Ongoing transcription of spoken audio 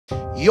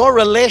Your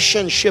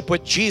relationship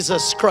with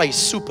Jesus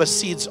Christ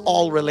supersedes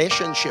all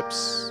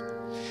relationships.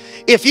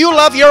 If you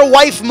love your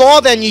wife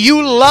more than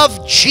you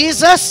love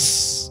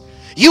Jesus,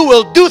 you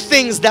will do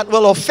things that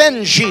will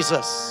offend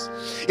Jesus.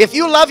 If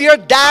you love your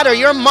dad or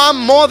your mom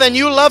more than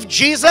you love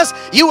Jesus,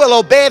 you will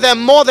obey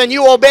them more than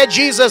you obey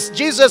Jesus.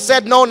 Jesus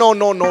said, no, no,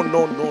 no, no,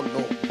 no, no,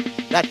 no.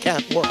 That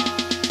can't work.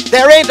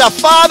 There ain't a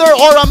father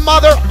or a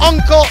mother,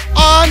 uncle,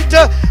 aunt,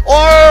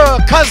 or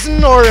a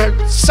cousin or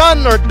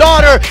son or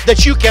daughter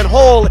that you can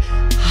hold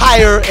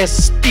higher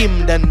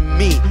esteem than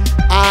me.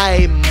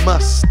 I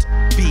must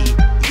be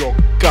your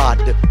God,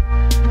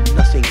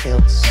 nothing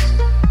else.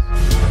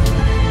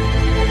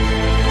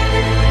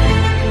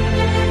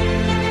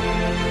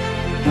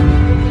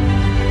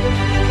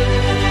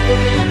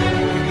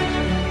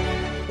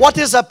 What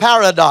is a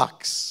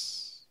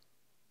paradox?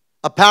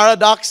 A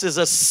paradox is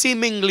a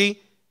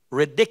seemingly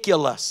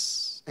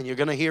ridiculous, and you're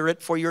going to hear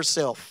it for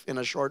yourself in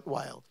a short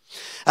while.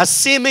 A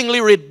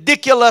seemingly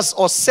ridiculous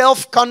or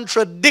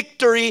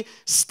self-contradictory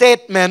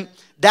statement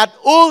that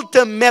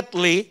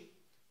ultimately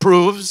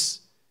proves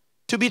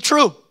to be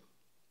true.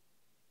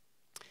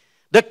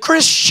 The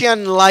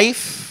Christian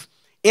life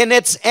in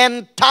its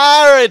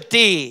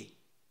entirety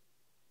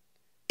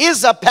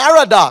is a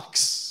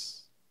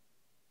paradox.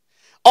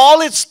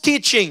 All its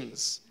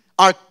teachings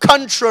are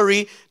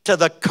contrary to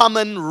the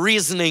common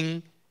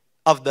reasoning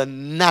of the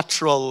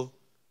natural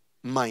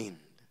mind.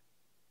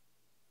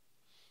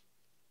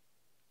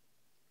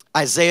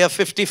 Isaiah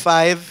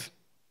 55,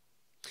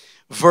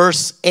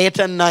 verse 8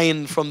 and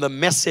 9 from the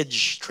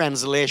Message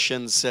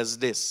translation says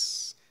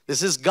this.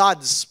 This is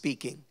God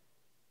speaking.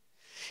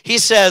 He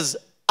says,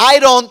 I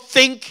don't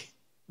think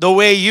the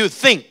way you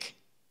think.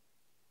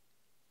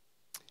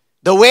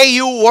 The way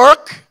you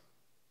work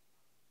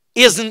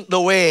isn't the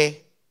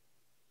way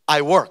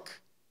I work.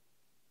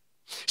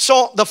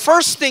 So the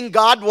first thing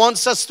God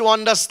wants us to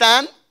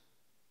understand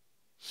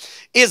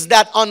is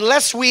that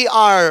unless we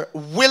are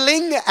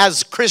willing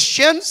as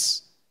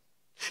Christians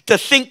to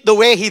think the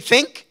way He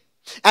thinks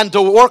and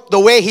to work the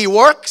way He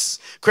works,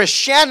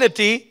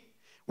 Christianity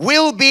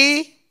will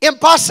be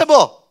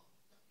impossible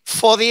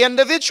for the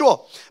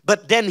individual.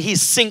 But then He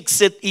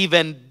sinks it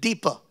even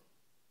deeper.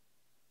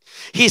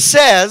 He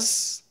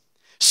says,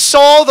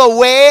 so the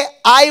way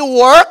I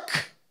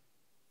work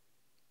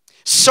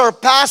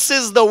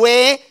surpasses the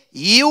way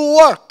you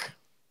work.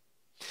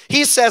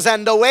 He says,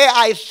 and the way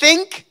I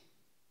think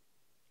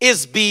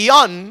is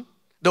beyond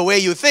the way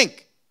you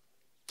think.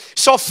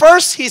 So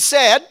first He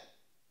said,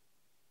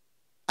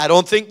 I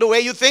don't think the way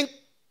you think.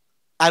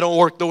 I don't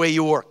work the way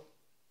you work.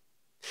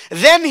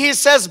 Then He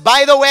says,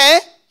 by the way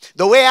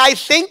I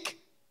think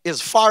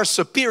is far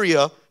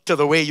superior to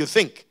the way you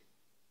think.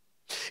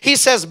 He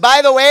says,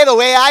 by the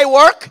way I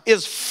work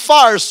is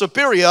far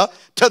superior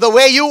to the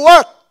way you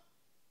work.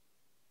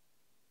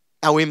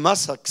 And we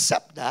must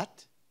accept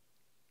that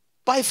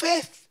by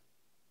faith.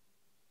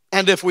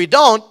 And if we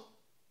don't,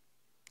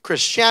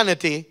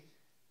 Christianity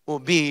will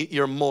be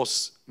your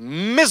most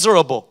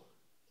miserable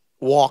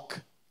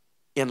walk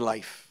in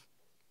life.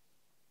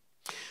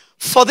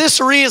 For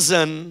this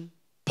reason,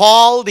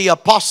 Paul the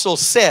apostle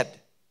said,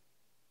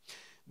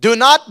 do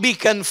not be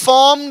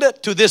conformed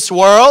to this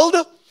world,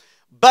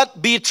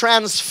 but be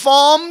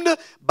transformed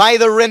by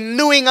the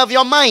renewing of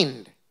your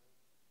mind.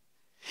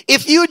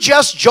 If you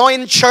just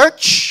join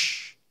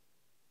church,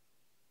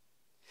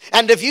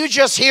 and if you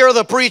just hear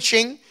the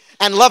preaching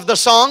and love the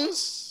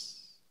songs,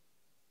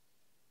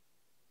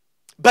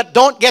 but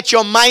don't get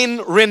your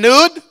mind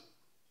renewed,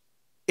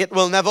 it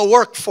will never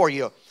work for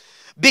you.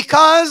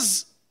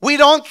 Because we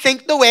don't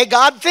think the way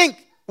God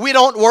thinks. We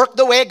don't work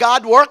the way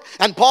God works.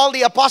 And Paul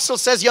the apostle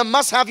says you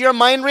must have your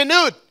mind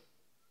renewed.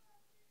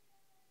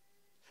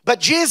 But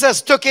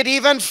Jesus took it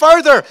even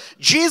further.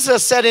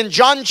 Jesus said in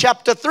John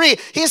chapter 3,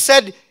 He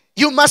said,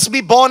 you must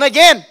be born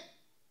again.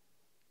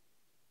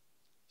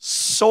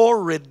 So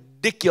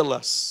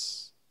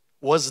ridiculous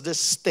was this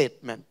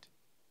statement.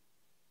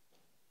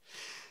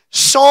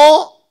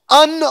 So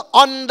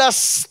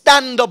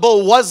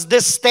ununderstandable was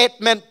this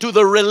statement to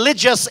the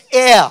religious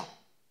ear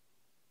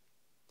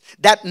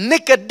that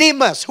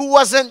Nicodemus, who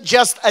wasn't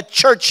just a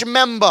church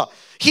member,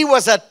 he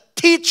was a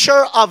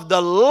teacher of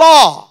the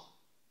law.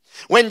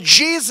 When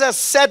Jesus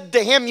said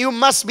to him, you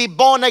must be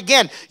born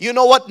again, you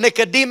know what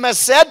Nicodemus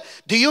said?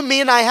 Do you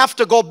mean I have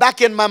to go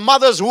back in my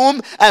mother's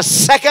womb a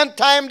second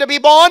time to be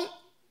born?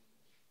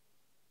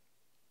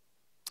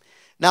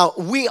 Now,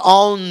 we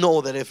all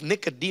know that if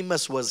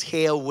Nicodemus was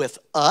here with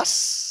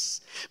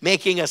us,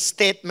 making a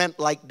statement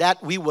like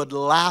that, we would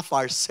laugh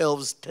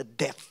ourselves to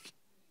death.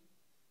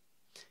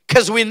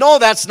 Because we know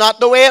that's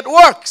not the way it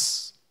works.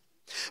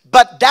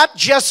 But that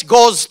just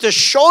goes to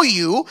show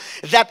you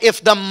that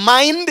if the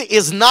mind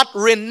is not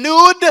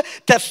renewed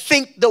to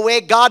think the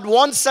way God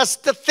wants us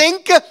to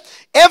think,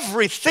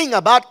 everything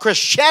about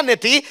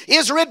Christianity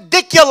is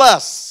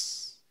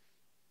ridiculous.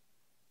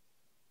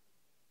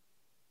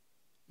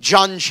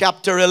 John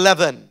chapter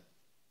 11,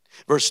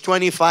 verse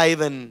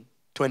 25 and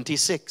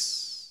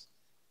 26.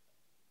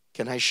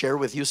 Can I share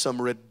with you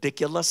some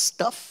ridiculous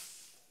stuff?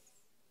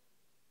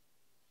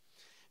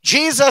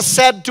 Jesus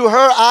said to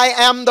her, I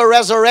am the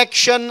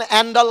resurrection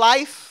and the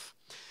life.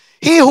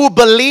 He who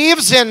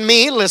believes in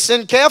me,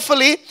 listen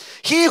carefully,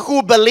 he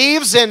who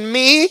believes in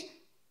me,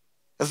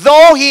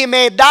 though he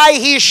may die,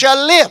 he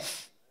shall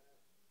live.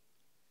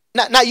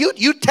 Now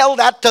you tell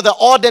that to the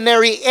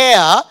ordinary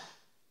air,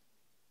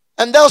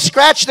 and they'll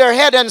scratch their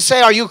head and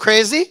say, are you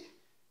crazy?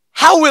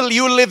 How will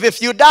you live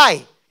if you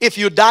die? If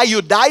you die,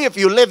 you die. If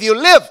you live, you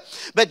live.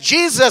 But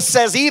Jesus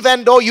says,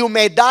 even though you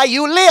may die,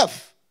 you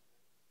live.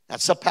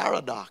 That's a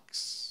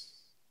paradox.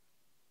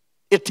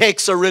 It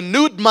takes a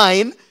renewed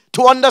mind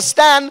to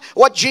understand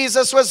what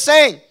Jesus was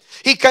saying.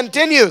 He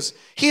continues.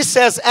 He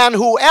says, and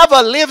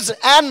whoever lives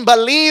and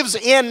believes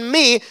in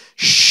me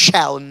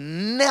shall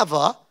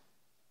never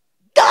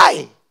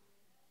die.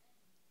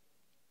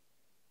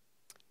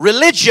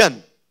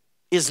 Religion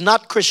is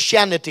not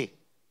Christianity.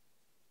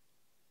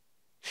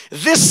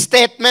 This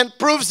statement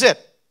proves it.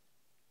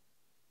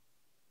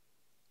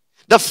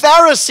 The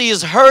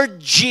Pharisees heard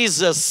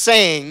Jesus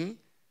saying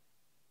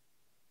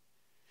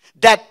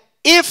that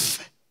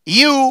if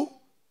you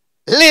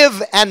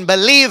live and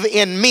believe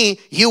in me,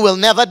 you will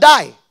never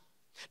die.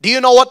 Do you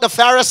know what the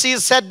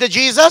Pharisees said to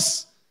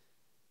Jesus?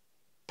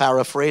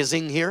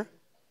 Paraphrasing here.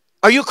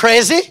 Are you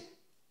crazy?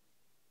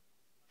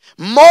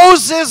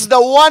 Moses, the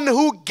one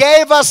who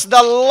gave us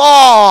the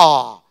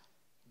law,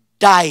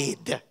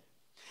 died.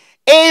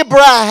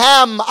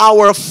 Abraham,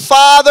 our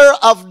father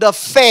of the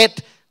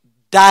faith,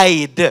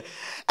 died.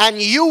 And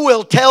you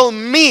will tell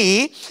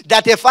me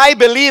that if I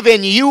believe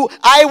in you,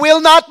 I will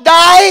not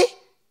die?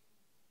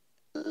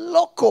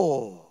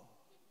 Loco.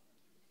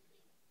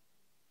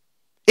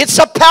 It's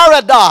a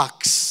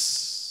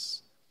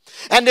paradox.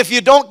 And if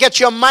you don't get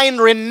your mind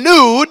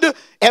renewed,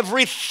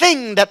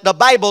 everything that the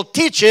Bible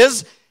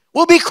teaches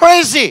will be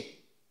crazy.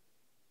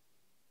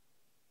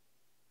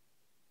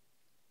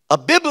 A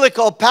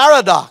biblical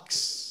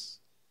paradox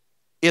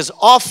is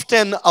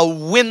often a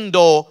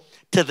window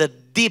to the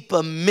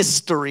deeper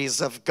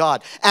mysteries of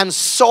God. And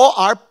so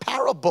are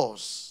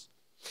parables.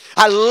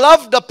 I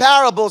love the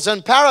parables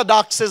and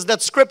paradoxes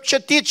that Scripture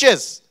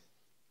teaches.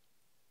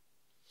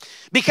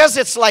 Because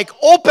it's like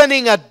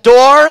opening a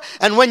door,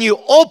 and when you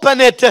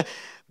open it,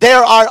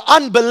 there are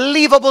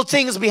unbelievable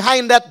things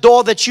behind that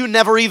door that you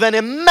never even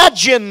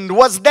imagined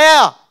was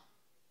there.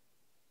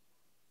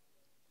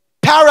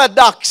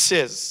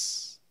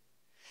 Paradoxes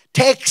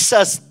takes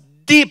us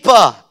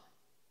deeper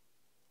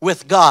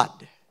with God,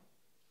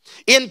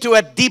 into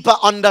a deeper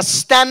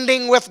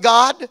understanding with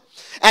God,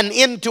 and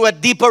into a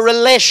deeper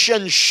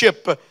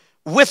relationship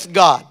with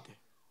God.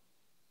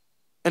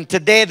 And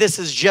today this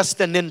is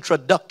just an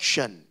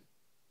introduction.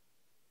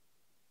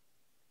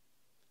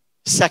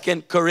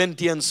 2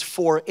 Corinthians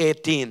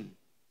 4:18.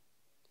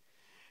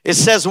 It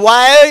says,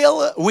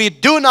 while we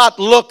do not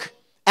look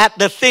at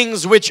the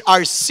things which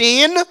are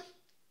seen,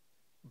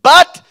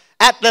 but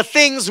at the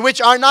things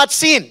which are not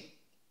seen.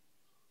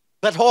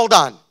 But hold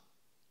on.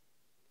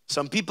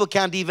 Some people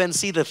can't even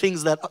see the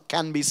things that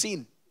can be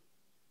seen.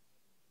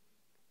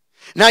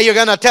 Now you're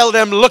going to tell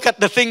them, look at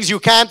the things you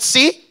can't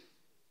see?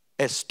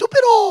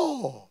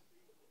 Estupido.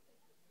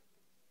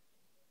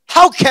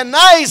 How can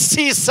I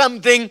see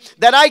something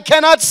that I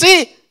cannot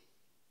see?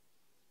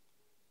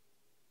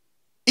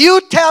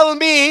 You tell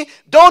me,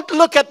 don't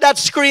look at that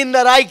screen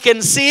that I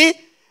can see,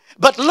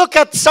 but look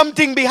at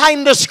something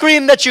behind the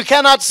screen that you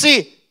cannot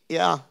see.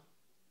 Yeah,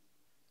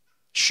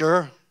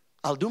 sure,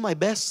 I'll do my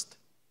best.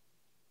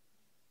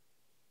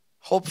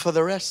 Hope for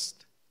the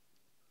rest.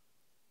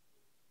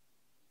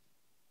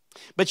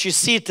 But you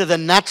see, to the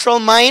natural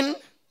mind,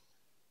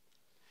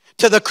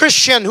 to the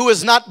Christian who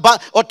is not,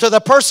 or to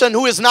the person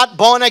who is not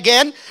born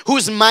again,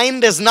 whose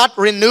mind is not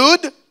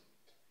renewed,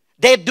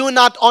 they do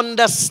not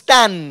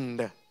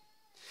understand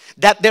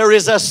that there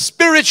is a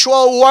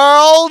spiritual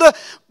world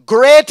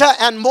greater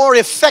and more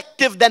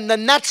effective than the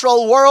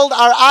natural world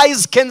our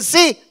eyes can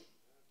see.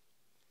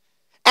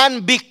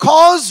 And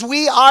because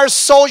we are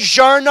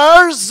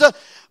sojourners,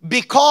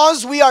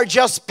 because we are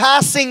just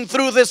passing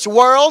through this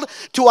world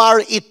to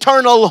our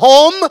eternal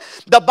home,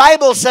 the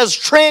Bible says,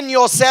 train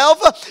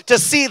yourself to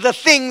see the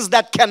things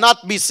that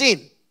cannot be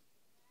seen.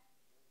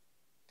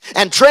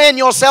 And train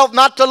yourself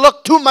not to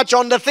look too much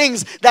on the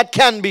things that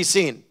can be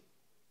seen.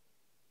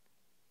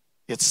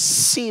 It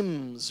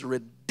seems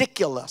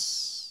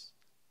ridiculous,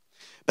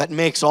 but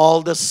makes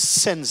all the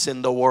sense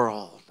in the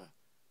world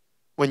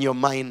when your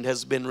mind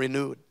has been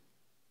renewed.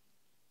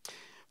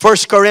 1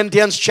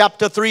 Corinthians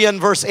chapter 3 and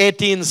verse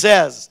 18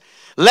 says,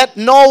 let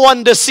no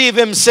one deceive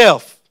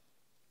himself.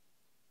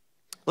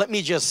 Let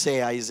me just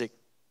say, Isaac,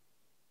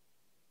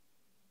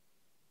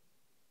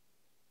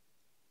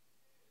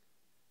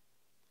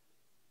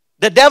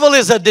 the devil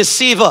is a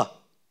deceiver.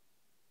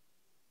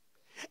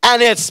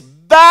 And it's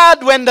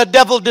bad when the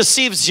devil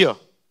deceives you.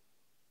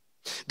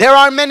 There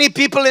are many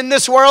people in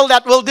this world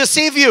that will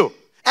deceive you.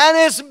 And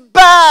it's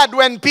bad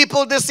when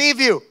people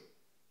deceive you.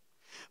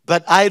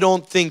 But I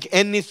don't think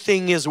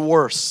anything is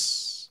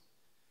worse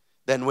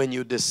than when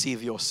you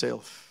deceive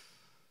yourself.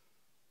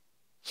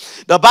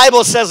 The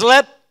Bible says,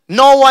 let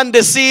no one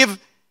deceive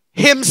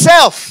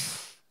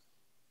himself.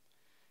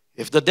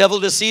 If the devil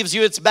deceives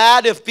you, it's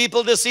bad. If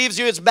people deceives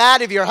you, it's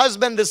bad. If your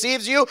husband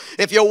deceives you,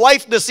 if your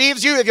wife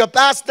deceives you, if your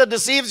pastor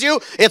deceives you,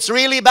 it's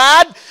really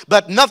bad.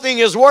 But nothing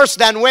is worse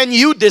than when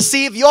you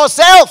deceive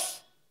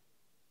yourself.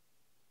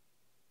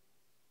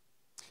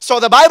 So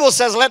the Bible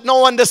says, let no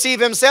one deceive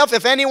himself.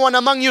 If anyone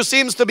among you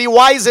seems to be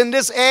wise in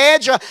this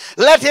age,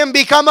 let him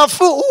become a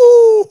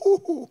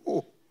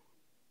fool.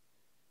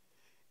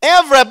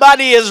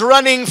 Everybody is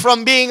running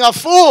from being a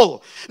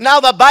fool. Now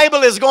the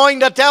Bible is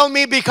going to tell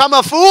me become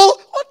a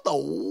fool? What the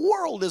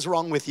world is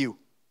wrong with you?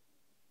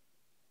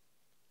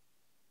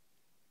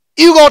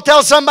 You go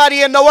tell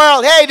somebody in the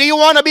world, hey, do you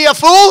want to be a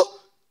fool?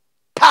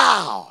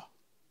 Pow!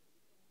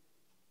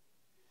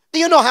 Do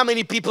you know how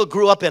many people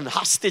grew up in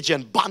hostage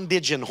and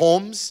bondage in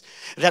homes?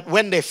 That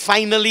when they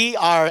finally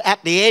are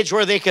at the age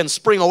where they can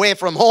spring away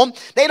from home,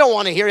 they don't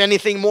want to hear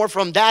anything more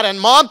from dad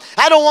and mom.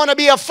 I don't want to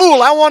be a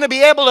fool. I want to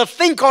be able to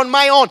think on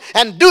my own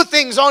and do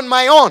things on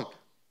my own.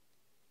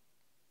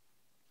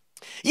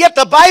 Yet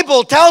the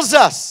Bible tells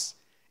us,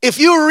 if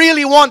you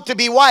really want to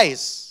be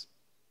wise,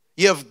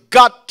 you've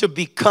got to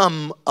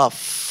become a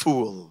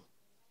fool.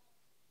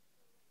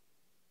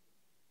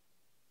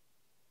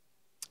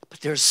 But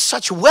there's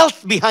such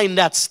wealth behind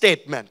that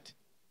statement.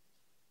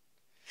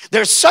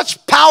 There's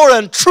such power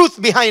and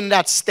truth behind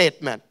that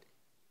statement.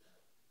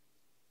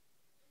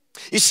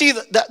 You see,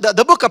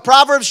 the book of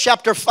Proverbs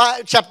chapter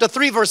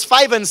 3, verse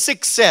 5 and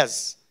 6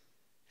 says,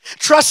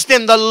 trust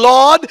in the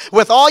Lord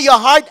with all your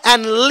heart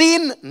and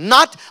lean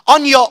not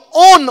on your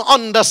own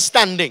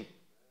understanding.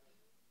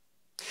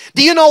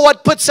 Do you know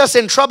what puts us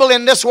in trouble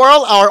in this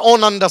world? Our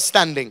own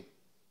understanding.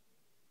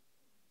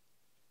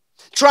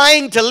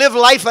 Trying to live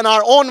life on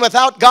our own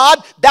without God,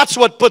 that's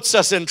what puts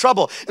us in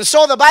trouble. And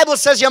so the Bible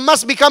says you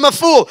must become a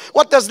fool.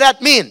 What does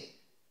that mean?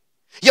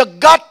 You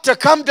got to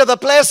come to the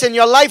place in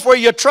your life where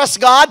you trust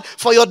God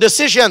for your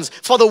decisions,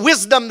 for the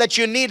wisdom that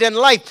you need in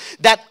life,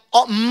 that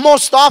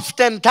most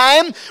often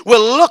time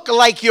will look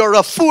like you're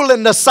a fool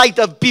in the sight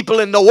of people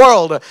in the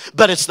world,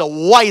 but it's the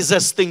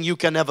wisest thing you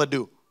can ever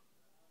do.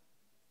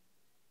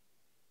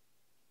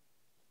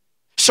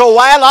 So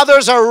while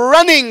others are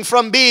running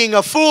from being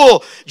a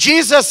fool,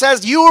 Jesus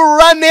says you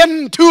run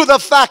into the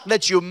fact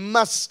that you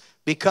must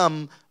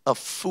become a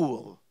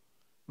fool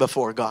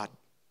before God.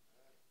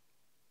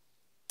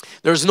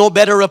 There's no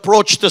better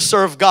approach to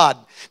serve God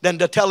than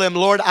to tell Him,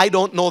 Lord, I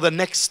don't know the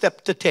next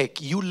step to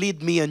take. You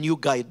lead me and you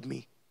guide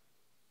me.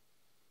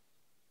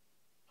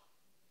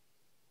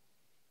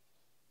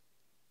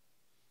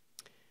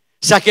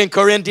 Second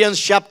Corinthians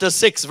chapter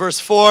 6,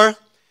 verse 4,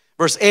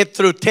 verse 8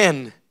 through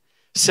 10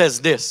 says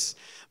this.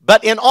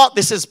 But in all,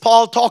 this is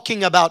Paul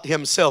talking about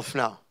himself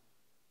now.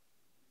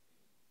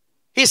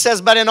 He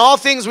says, but in all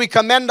things we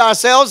commend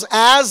ourselves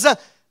as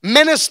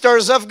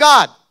ministers of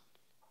God.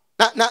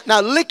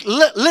 Now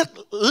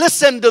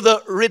listen to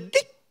the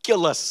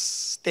ridiculous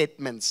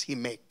statements he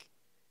makes.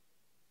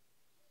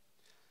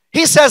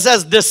 He says,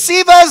 as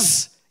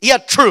deceivers,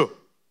 yet true.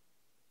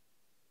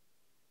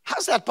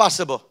 How's that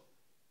possible?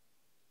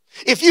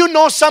 If you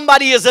know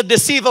somebody is a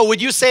deceiver,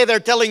 would you say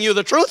they're telling you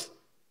the truth?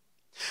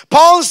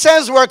 Paul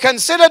says we're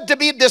considered to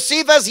be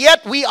deceivers,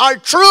 yet we are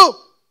true.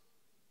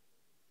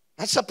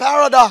 That's a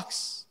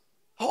paradox.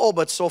 Oh,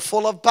 but so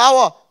full of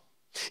power.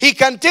 He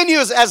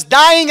continues, as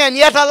dying and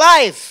yet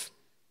alive.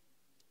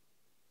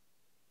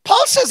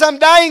 Paul says, I'm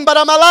dying, but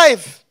I'm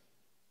alive.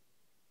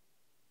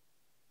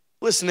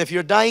 Listen, if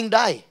you're dying,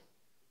 die.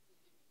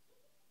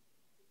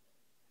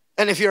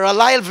 And if you're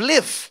alive,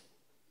 live.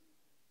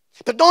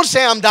 But don't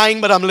say I'm dying,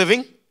 but I'm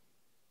living.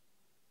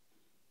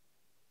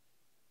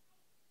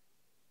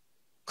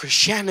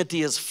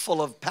 Christianity is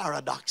full of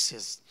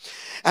paradoxes.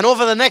 And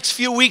over the next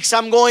few weeks,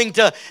 I'm going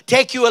to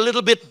take you a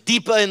little bit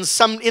deeper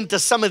into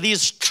some of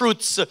these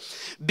truths,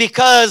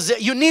 because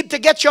you need to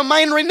get your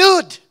mind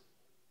renewed.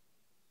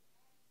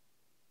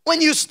 When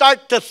you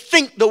start to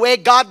think the way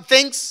God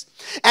thinks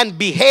and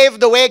behave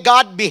the way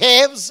God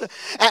behaves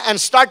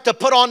and start to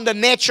put on the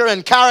nature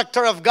and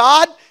character of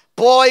God,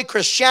 boy,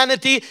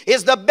 Christianity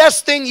is the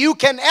best thing you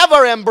can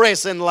ever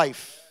embrace in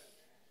life.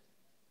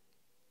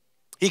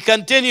 He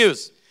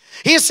continues.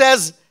 He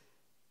says,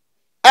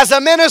 as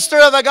a minister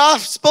of the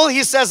gospel,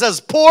 he says, as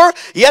poor,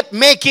 yet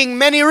making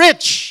many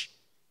rich.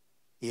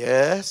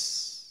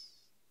 Yes.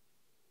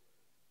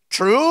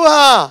 True,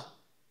 huh?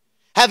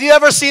 Have you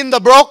ever seen the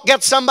broke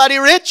get somebody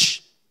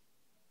rich?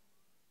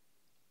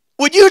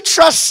 Would you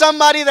trust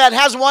somebody that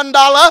has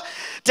 $1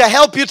 to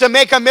help you to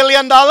make $1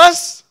 million?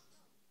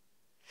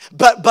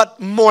 But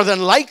more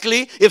than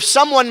likely, if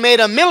someone made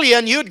 $1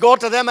 million, you'd go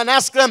to them and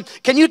ask them,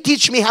 can you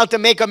teach me how to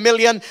make $1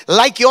 million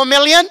like your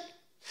million?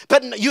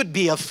 But you'd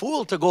be a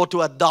fool to go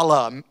to a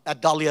dollar-naire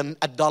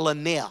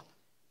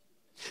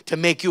to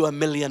make you a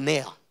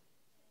millionaire.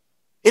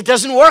 It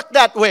doesn't work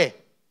that way.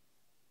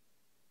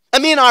 I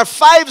mean, our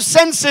 5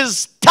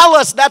 senses tell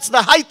us that's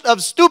the height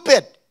of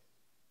stupid.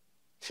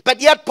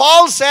 But yet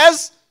Paul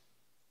says,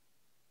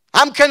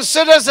 I'm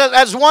considered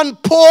as one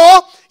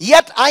poor,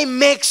 yet I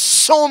make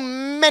so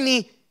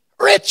many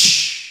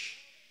rich.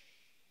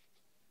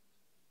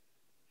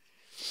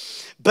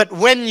 But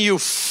when you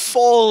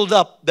fold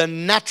up the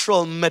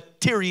natural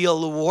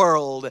material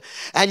world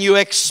and you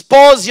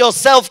expose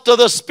yourself to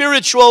the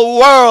spiritual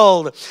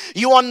world,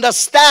 you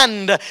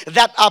understand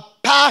that a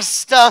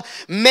pastor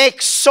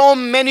makes so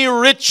many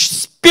rich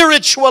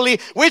spiritually,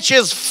 which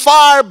is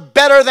far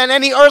better than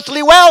any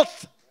earthly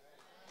wealth.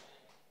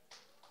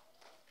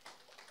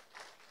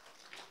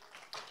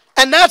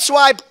 And that's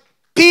why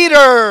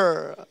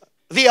Peter,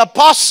 the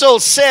apostle,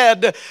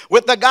 said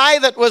with the guy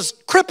that was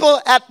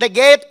crippled at the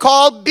gate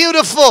called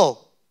Beautiful.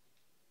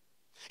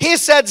 He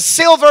said,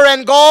 silver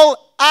and gold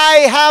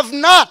I have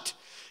not.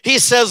 He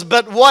says,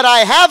 but what I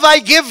have I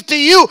give to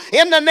you.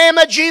 In the name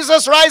of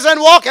Jesus, rise and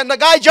walk. And the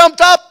guy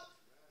jumped up.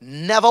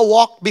 Never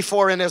walked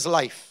before in his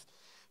life.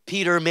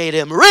 Peter made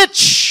him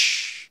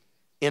rich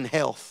in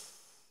health.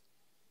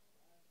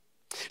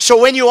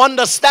 So when you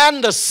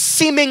understand the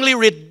seemingly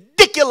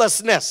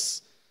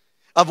ridiculousness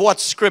of what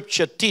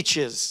Scripture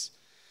teaches,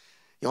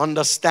 you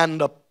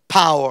understand the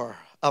power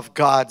of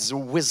God's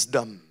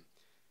wisdom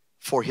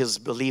for His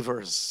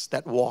believers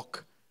that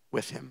walk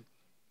with Him.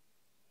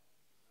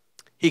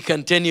 He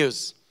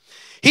continues.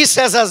 He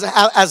says,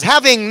 as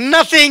having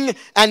nothing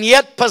and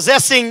yet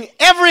possessing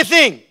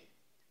everything.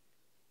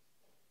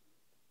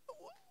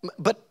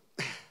 But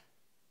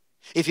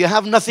if you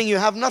have nothing, you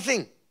have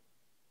nothing.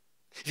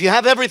 If you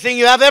have everything,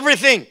 you have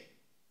everything.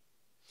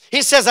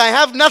 He says, I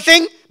have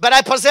nothing, but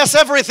I possess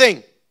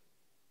everything.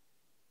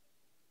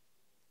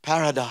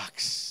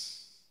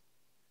 Paradox.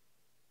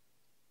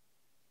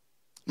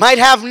 Might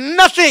have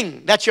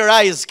nothing that your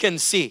eyes can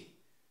see,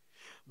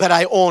 but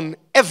I own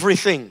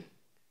everything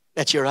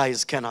that your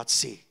eyes cannot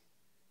see.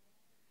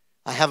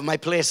 I have my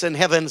place in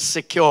heaven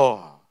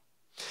secure.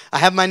 I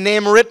have my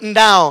name written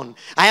down.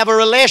 I have a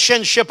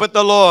relationship with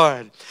the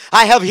Lord.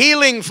 I have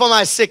healing for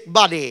my sick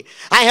body.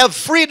 I have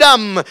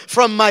freedom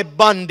from my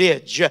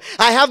bondage.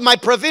 I have my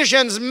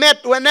provisions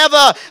met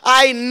whenever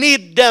I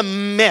need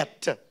them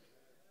met.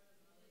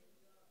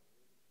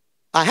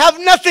 I have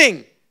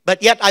nothing,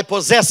 but yet I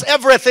possess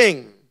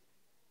everything.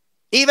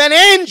 Even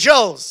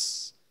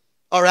angels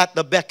are at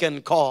the beck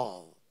and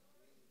call.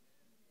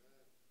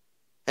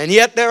 And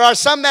yet there are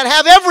some that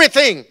have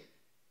everything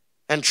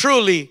and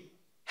truly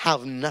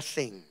have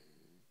nothing.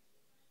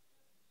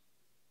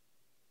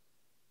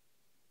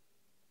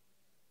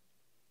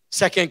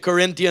 Second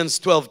Corinthians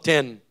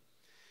 12:10.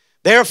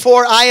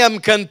 Therefore I am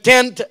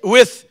content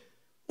with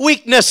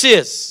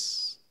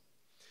weaknesses.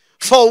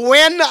 For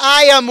when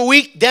I am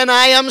weak, then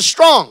I am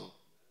strong.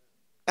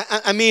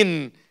 I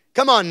mean,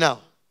 come on now.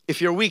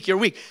 If you're weak, you're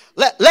weak.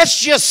 Let's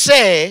just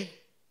say,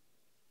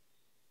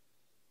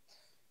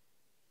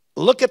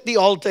 look at the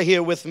altar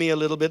here with me a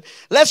little bit.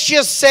 Let's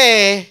just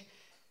say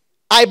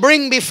I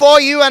bring before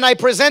you and I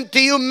present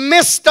to you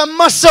Mr.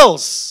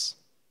 Muscles.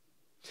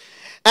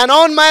 And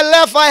on my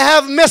left I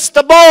have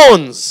Mr.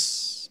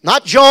 Bones.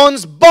 Not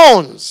Jones,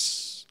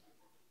 Bones.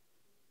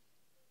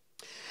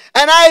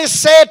 And I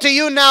say to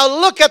you now,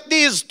 look at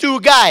these two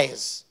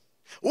guys.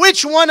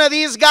 Which one of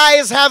these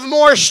guys have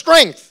more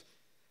strength?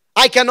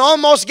 I can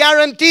almost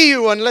guarantee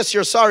you, unless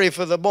you're sorry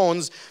for the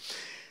bones,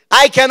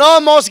 I can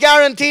almost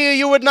guarantee you,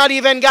 you would not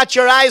even got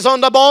your eyes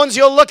on the bones.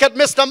 You'll look at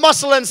Mr.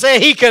 Muscle and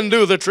say, he can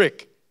do the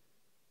trick.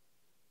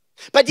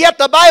 But yet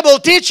the Bible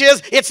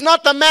teaches it's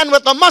not the man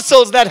with the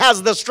muscles that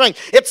has the strength.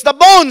 It's the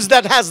bones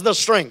that has the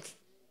strength.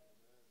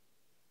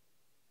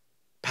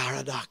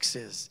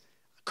 Paradoxes.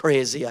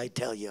 Crazy, I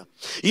tell you.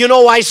 You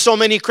know why so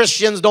many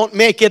Christians don't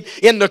make it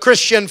in the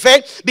Christian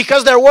faith?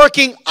 Because they're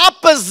working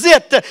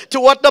opposite to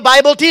what the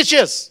Bible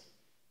teaches.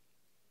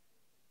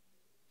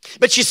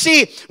 But you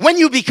see, when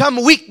you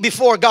become weak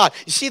before God,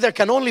 you see, there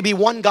can only be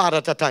one God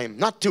at a time,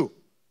 not two.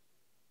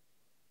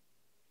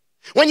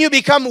 When you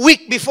become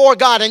weak before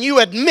God and you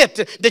admit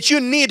that you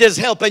need His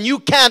help and you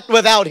can't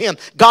without Him,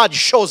 God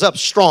shows up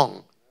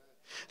strong.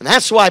 And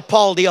that's why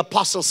Paul the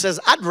apostle says,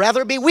 I'd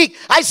rather be weak.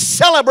 I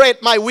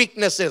celebrate my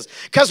weaknesses.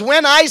 Because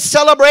when I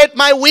celebrate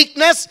my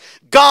weakness,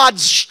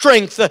 God's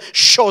strength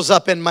shows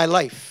up in my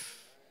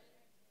life.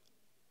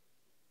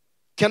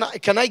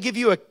 Can I give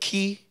you a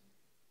key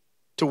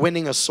to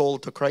winning a soul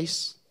to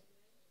Christ?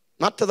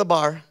 Not to the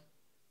bar,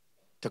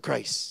 to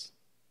Christ.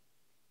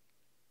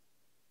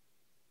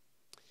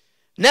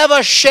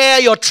 Never share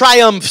your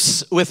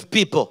triumphs with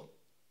people.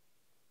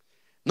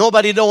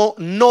 Nobody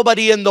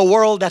in the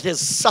world that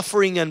is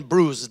suffering and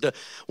bruised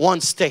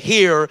wants to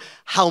hear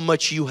how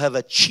much you have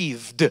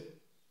achieved,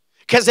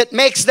 because it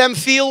makes them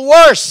feel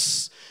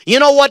worse. You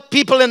know what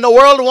people in the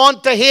world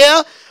want to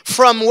hear?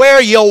 From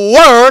where you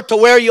were to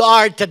where you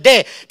are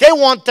today. They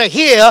want to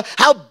hear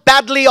how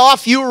badly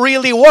off you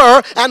really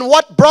were and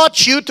what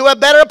brought you to a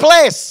better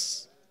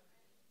place.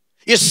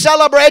 You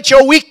celebrate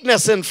your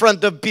weakness in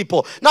front of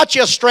people, not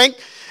your strength.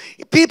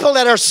 People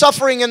that are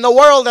suffering in the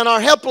world and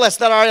are helpless,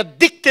 that are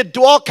addicted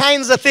to all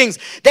kinds of things,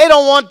 they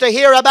don't want to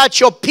hear about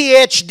your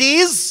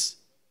PhDs.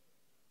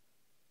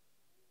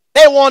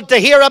 They want to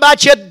hear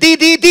about your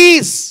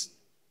DDDs.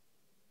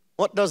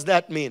 What does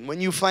that mean?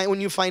 When you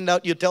find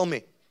out, you tell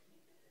me.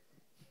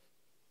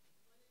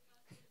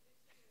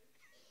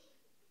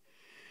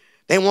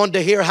 They want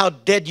to hear how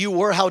dead you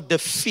were, how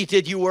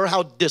defeated you were,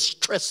 how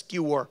distressed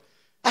you were.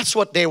 That's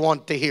what they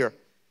want to hear.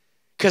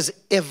 Because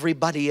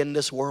everybody in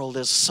this world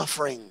is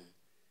suffering.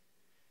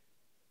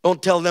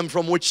 Don't tell them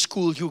from which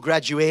school you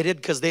graduated,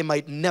 because they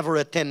might never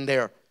attend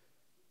there.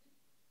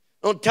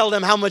 Don't tell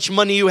them how much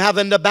money you have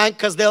in the bank,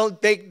 because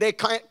they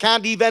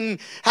can't even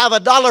have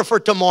 $1 for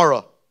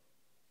tomorrow.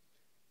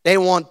 They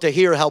want to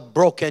hear how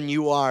broken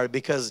you are,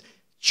 because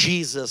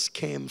Jesus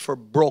came for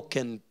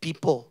broken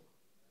people.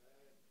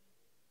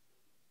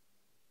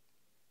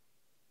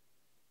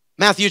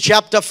 Matthew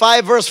chapter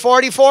 5 verse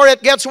 44,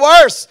 it gets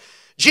worse.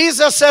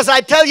 Jesus says,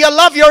 I tell you,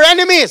 love your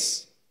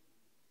enemies.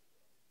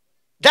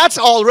 That's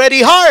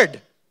already hard.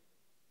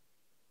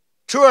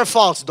 True or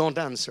false? Don't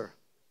answer.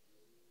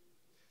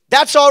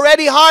 That's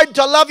already hard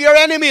to love your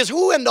enemies.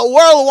 Who in the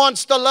world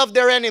wants to love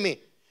their enemy?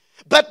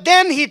 But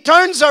then he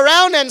turns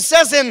around and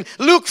says in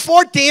Luke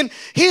 14,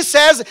 he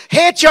says,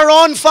 hate your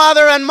own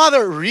father and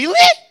mother. Really?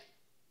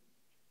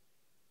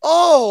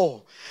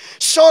 Oh,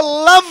 so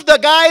love the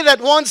guy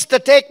that wants to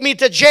take me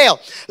to jail.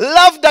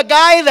 Love the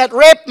guy that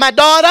raped my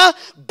daughter,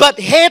 but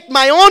hate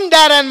my own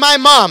dad and my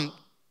mom.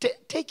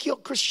 Take your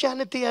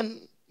Christianity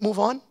and move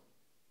on.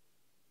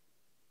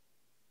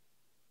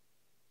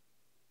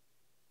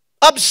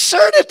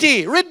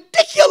 Absurdity,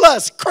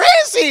 ridiculous,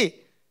 crazy.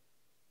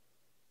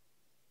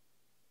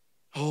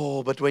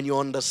 Oh, but when you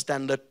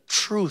understand the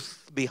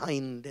truth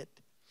behind it,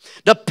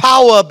 the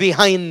power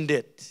behind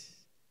it.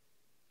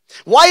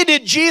 Why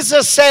did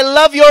Jesus say,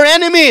 love your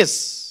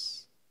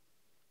enemies?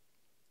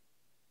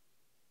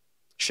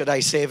 Should I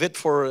save it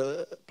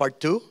for part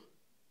 2?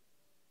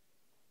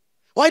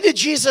 Why did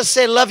Jesus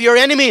say, love your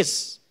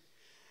enemies?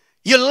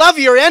 You love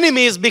your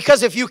enemies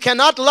because if you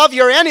cannot love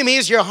your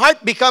enemies, your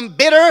heart becomes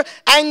bitter,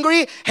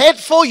 angry,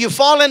 hateful. You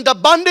fall into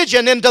bondage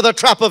and into the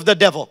trap of the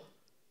devil.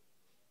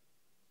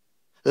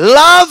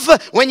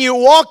 Love, when you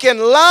walk in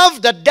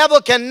love, the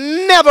devil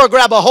can never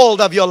grab a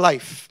hold of your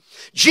life.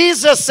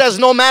 Jesus says,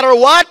 no matter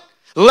what,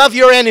 love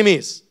your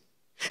enemies.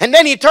 And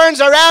then he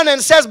turns around and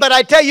says, but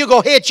I tell you,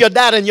 go hate your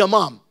dad and your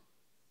mom.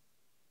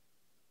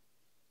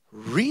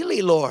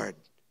 Really, Lord?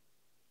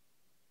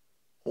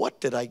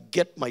 What did I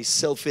get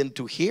myself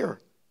into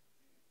here?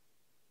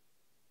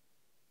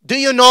 Do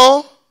you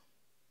know,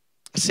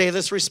 I say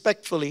this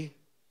respectfully,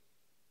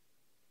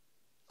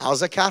 I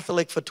was a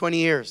Catholic for 20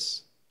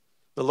 years.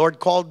 The Lord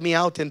called me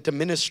out into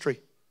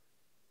ministry.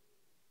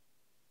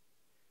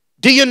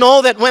 Do you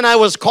know that when I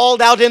was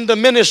called out in the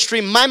ministry,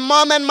 my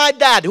mom and my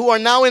dad, who are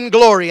now in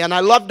glory, and I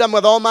love them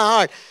with all my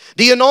heart.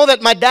 Do you know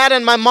that my dad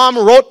and my mom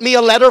wrote me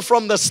a letter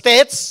from the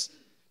States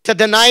to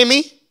deny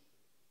me?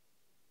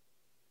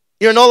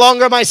 You're no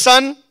longer my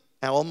son.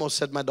 I almost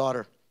said my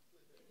daughter.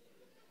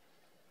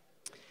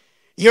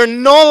 You're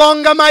no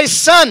longer my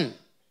son.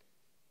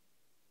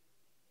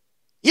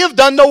 You've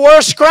done the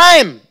worst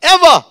crime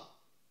ever.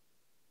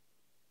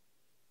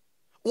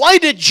 Why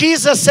did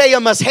Jesus say you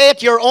must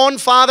hate your own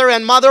father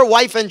and mother,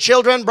 wife and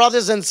children,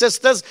 brothers and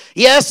sisters?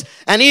 Yes,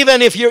 and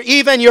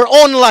even your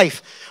own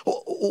life.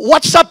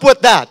 What's up with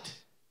that?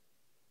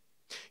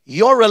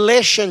 Your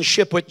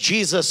relationship with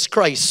Jesus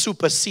Christ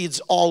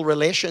supersedes all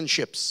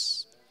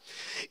relationships.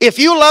 If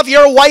you love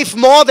your wife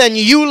more than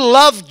you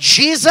love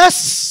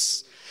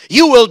Jesus,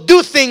 you will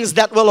do things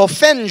that will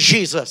offend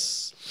Jesus.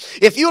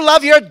 If you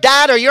love your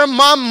dad or your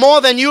mom more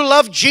than you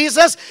love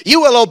Jesus,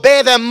 you will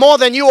obey them more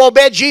than you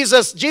obey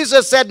Jesus.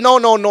 Jesus said, no,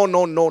 no, no,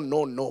 no, no,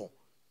 no, no.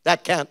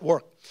 That can't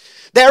work.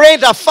 There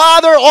ain't a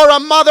father or a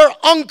mother,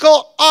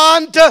 uncle,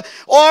 aunt,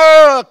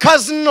 or a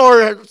cousin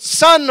or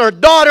son or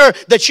daughter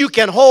that you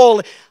can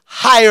hold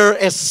higher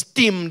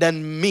esteem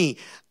than me.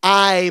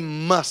 I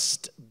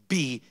must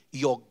be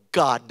your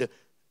God,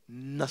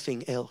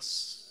 nothing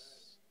else.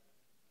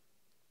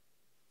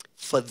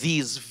 For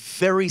these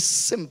very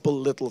simple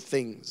little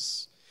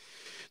things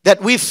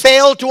that we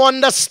fail to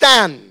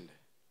understand,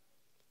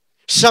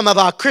 some of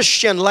our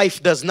Christian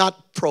life does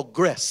not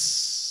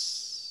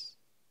progress.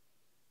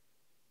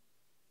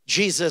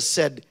 Jesus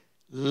said,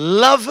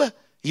 love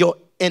your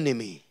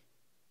enemy,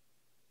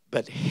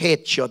 but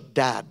hate your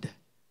dad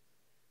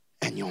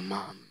and your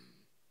mom.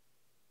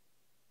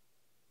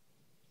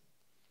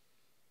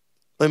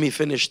 Let me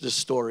finish this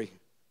story.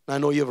 I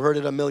know you've heard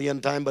it a million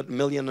times, but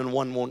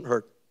 1,000,001 won't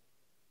hurt.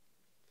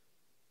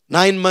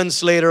 9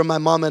 months later, my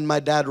mom and my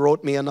dad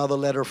wrote me another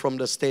letter from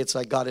the States.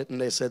 I got it, and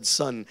they said,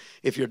 son,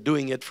 if you're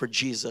doing it for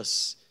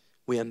Jesus,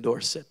 we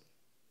endorse it.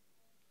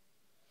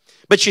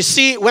 But you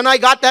see, when I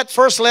got that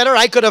first letter,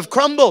 I could have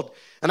crumbled.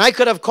 And I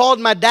could have called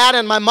my dad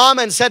and my mom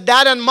and said,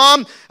 Dad and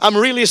Mom, I'm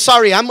really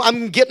sorry.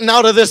 I'm getting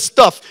out of this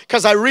stuff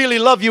because I really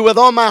love you with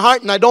all my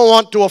heart and I don't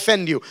want to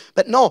offend you.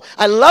 But no,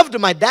 I loved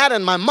my dad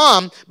and my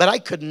mom, but I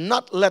could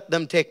not let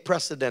them take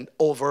precedent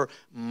over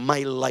my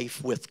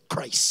life with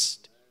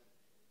Christ.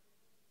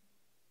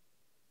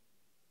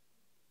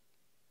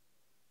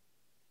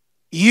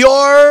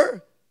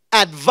 Your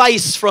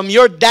advice from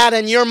your dad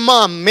and your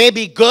mom may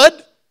be good,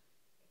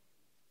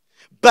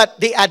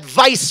 but the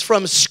advice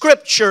from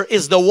Scripture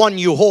is the one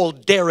you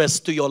hold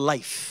dearest to your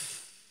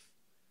life.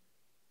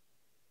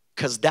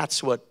 Because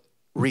that's what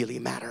really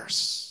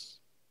matters.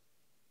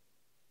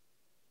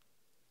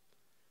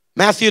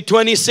 Matthew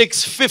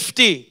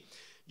 26:50.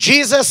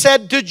 Jesus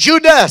said to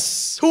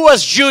Judas. Who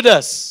was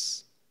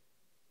Judas?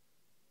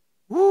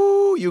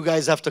 Ooh, you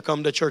guys have to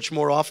come to church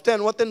more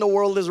often. What in the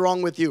world is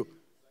wrong with you?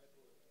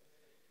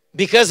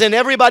 Because in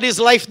everybody's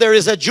life there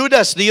is a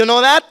Judas. Do you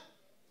know that?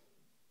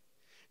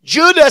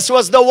 Judas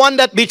was the one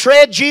that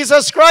betrayed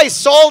Jesus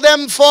Christ. Sold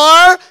them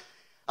for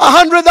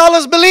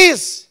 $100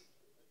 bills.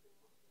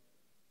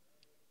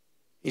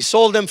 He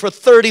sold them for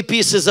 30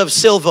 pieces of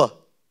silver.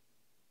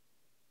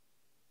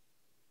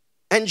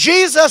 And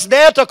Jesus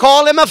dared to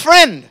call him a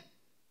friend.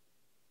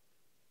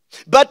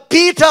 But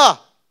Peter,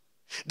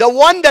 the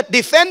one that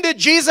defended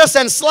Jesus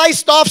and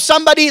sliced off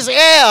somebody's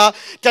ear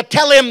to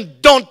tell him,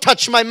 don't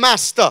touch my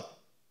master.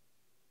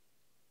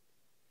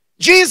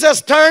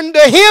 Jesus turned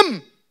to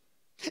him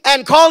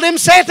and called him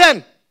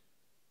Satan.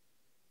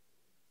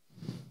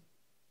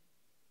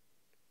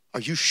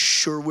 Are you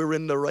sure we're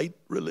in the right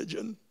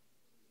religion?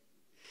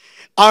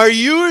 Are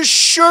you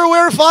sure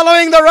we're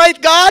following the right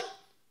God?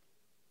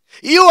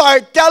 You are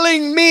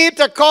telling me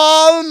to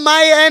call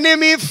my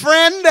enemy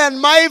friend and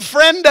my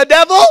friend the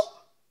devil?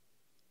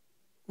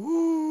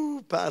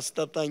 Ooh,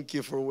 Pastor, thank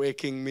you for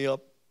waking me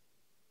up.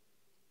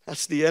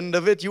 That's the end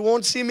of it. You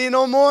won't see me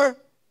no more.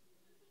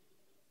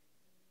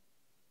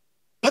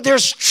 But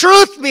there's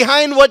truth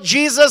behind what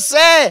Jesus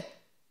said.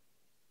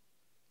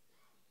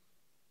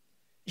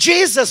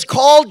 Jesus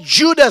called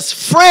Judas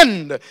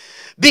friend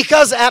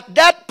because at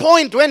that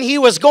point when he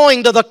was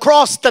going to the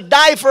cross to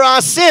die for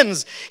our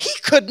sins, he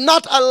could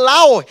not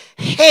allow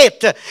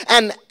hate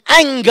and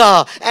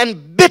anger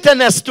and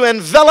bitterness to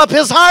envelop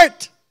his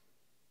heart.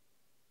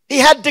 He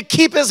had to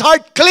keep his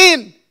heart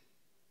clean.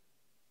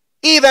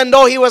 Even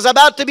though he was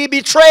about to be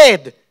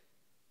betrayed,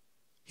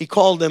 he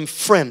called him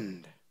friend.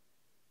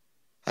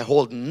 I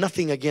hold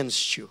nothing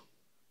against you.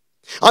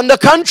 On the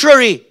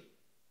contrary,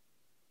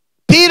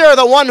 Peter,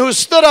 the one who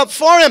stood up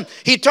for him,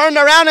 he turned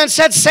around and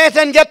said,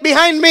 Satan, get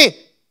behind me.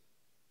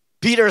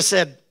 Peter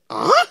said,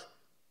 huh?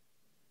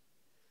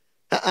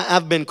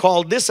 I've been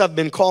called this, I've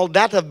been called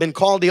that, I've been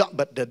called the...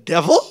 But the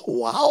devil?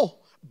 Wow.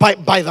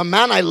 By the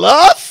man I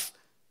love?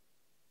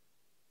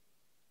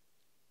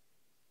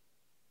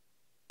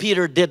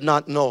 Peter did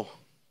not know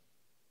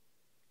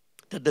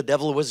that the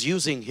devil was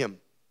using him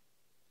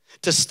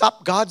to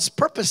stop God's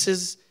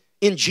purposes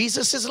in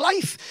Jesus'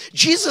 life.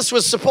 Jesus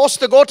was supposed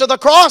to go to the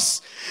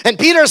cross. And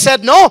Peter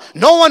said, no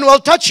one will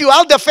touch you.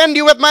 I'll defend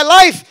you with my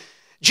life.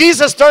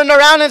 Jesus turned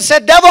around and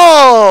said,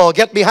 devil,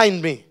 get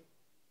behind me.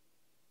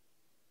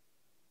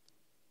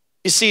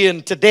 You see,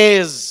 in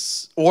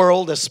today's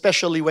world,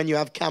 especially when you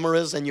have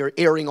cameras and you're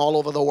airing all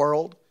over the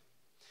world,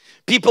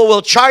 people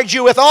will charge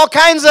you with all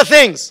kinds of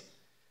things.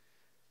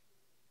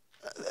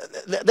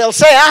 They'll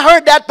say, I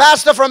heard that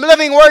pastor from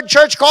Living Word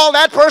Church call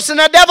that person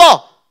a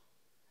devil.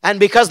 And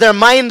because their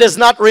mind is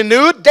not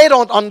renewed, they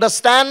don't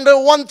understand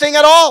one thing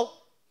at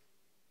all.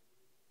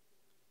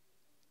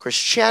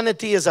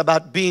 Christianity is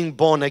about being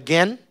born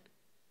again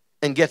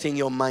and getting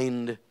your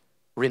mind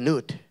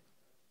renewed.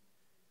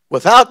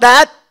 Without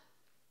that,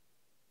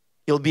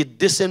 you'll be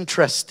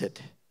disinterested.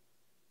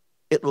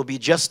 It will be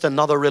just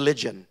another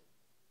religion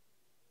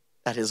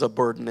that is a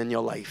burden in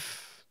your life.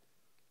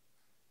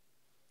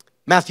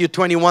 Matthew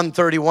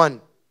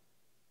 21:31.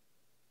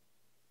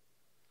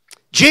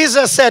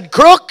 Jesus said,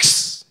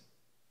 crooks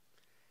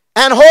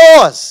and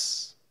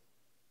whores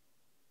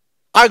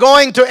are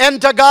going to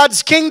enter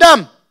God's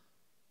kingdom.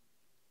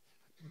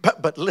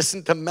 But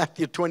listen to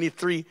Matthew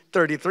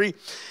 23:33.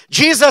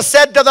 Jesus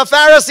said to the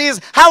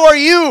Pharisees, how are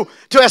you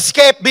to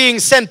escape being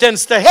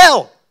sentenced to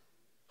hell?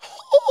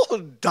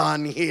 Hold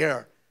on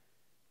here.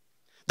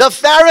 The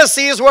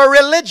Pharisees were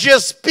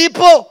religious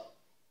people.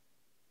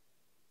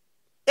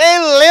 They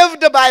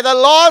lived by the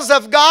laws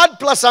of God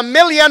plus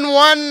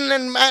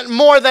 1,000,001 and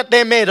more that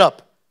they made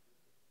up.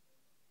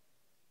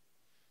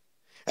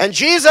 And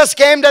Jesus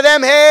came to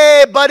them,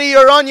 hey, buddy,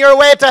 you're on your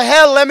way to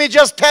hell. Let me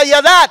just tell you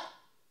that.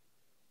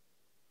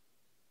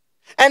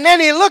 And then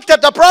he looked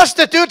at the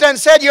prostitute and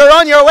said, you're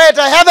on your way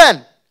to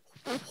heaven.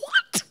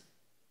 What?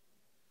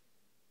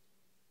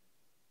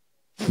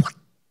 What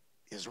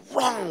is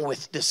wrong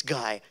with this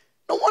guy?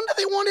 No wonder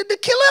they wanted to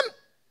kill him.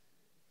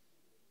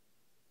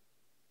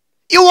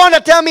 You want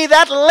to tell me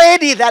that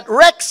lady that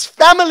wrecks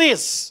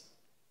families,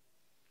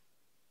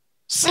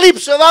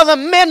 sleeps with other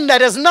men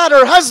that is not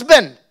her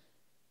husband,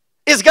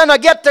 is going to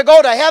get to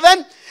go to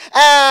heaven?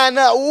 And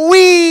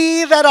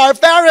we that are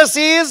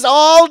Pharisees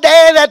all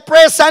day that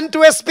pray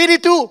Santo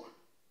Espiritu,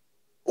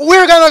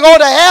 we're going to go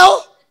to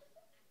hell?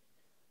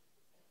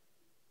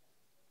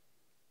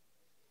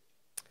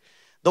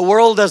 The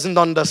world doesn't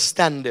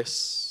understand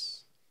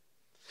this.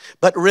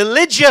 But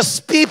religious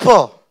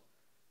people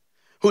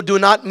who do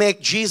not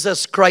make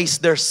Jesus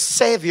Christ their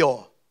Savior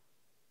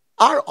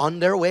are on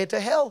their way to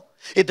hell.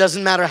 It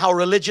doesn't matter how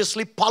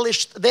religiously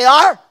polished they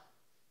are.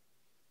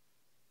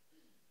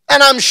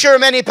 And I'm sure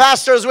many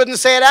pastors wouldn't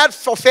say that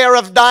for fear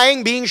of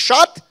dying, being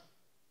shot.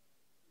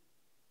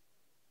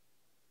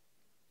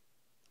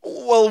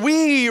 Well,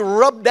 we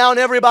rubbed down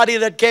everybody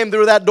that came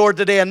through that door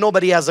today and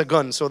nobody has a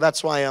gun, so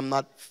that's why I'm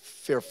not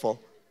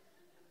fearful.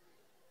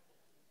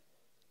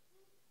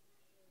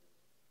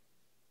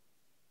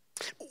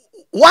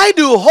 Why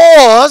do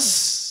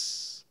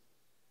whores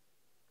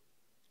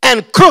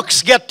and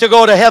crooks get to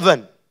go to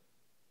heaven?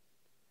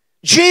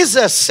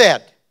 Jesus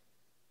said,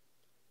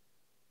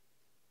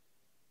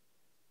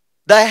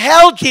 the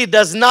healthy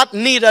does not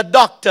need a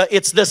doctor,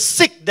 it's the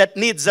sick that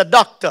needs a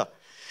doctor.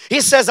 He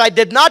says, I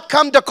did not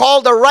come to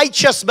call the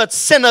righteous but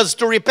sinners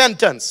to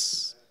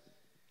repentance.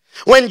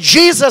 When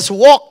Jesus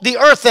walked the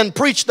earth and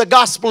preached the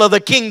gospel of the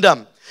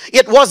kingdom,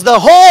 it was the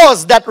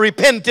whores that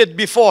repented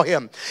before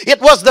him. It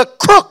was the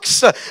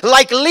crooks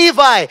like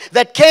Levi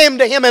that came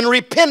to him and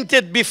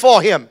repented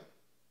before him.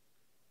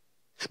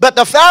 But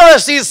the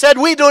Pharisees said,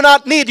 we do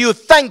not need you,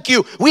 thank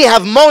you. We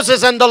have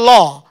Moses and the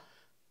law.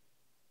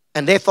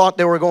 And they thought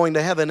they were going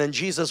to heaven, and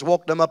Jesus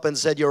woke them up and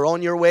said, you're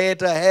on your way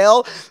to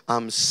hell.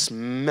 I'm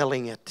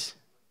smelling it.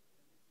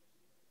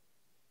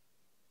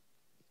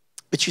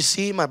 But you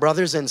see, my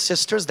brothers and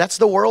sisters, that's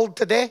the world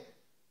today.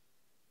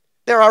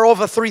 There are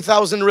over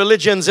 3,000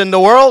 religions in the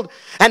world,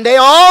 and they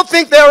all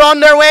think they're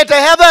on their way to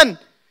heaven.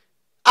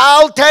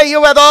 I'll tell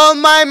you with all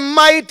my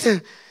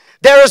might,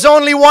 there is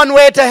only one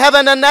way to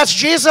heaven, and that's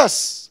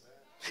Jesus.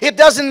 It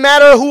doesn't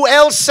matter who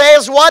else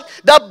says what.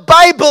 The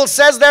Bible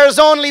says there's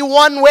only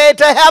one way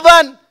to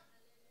heaven.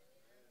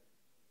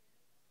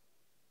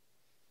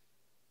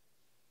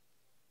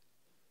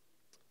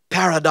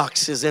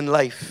 Paradoxes in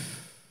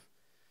life.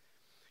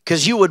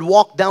 Because you would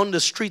walk down the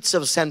streets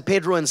of San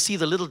Pedro and see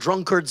the little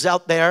drunkards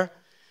out there,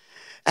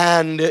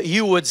 and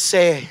you would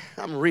say,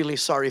 I'm really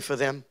sorry for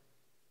them.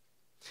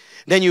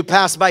 Then you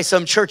pass by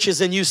some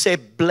churches and you say,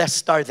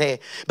 blessed are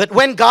they. But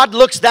when God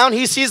looks down,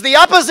 he sees the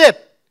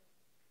opposite.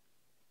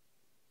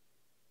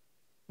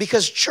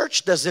 Because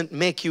church doesn't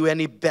make you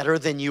any better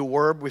than you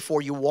were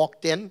before you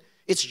walked in.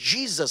 It's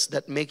Jesus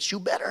that makes you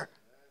better.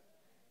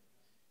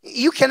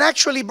 You can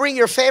actually bring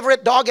your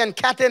favorite dog and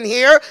cat in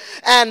here,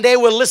 and they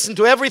will listen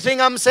to everything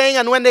I'm saying,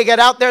 and when they get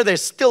out there, they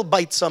still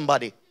bite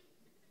somebody.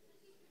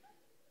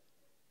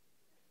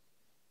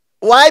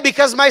 Why?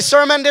 Because my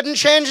sermon didn't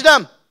change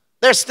them.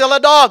 They're still a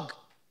dog.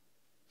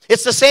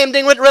 It's the same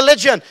thing with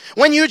religion.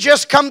 When you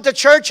just come to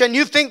church and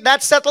you think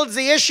that settles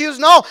the issues,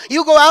 no,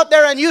 you go out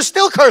there and you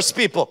still curse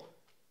people.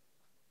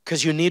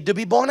 Because you need to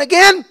be born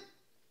again.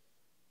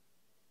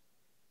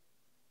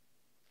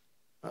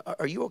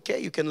 Are you okay?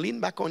 You can lean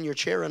back on your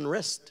chair and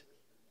rest.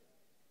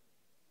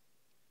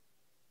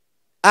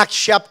 Acts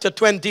chapter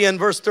 20 and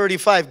verse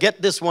 35.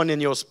 Get this one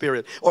in your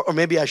spirit. Or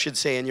maybe I should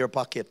say in your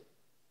pocket.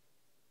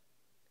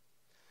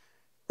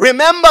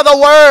 Remember the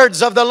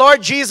words of the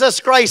Lord Jesus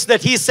Christ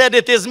that he said,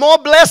 it is more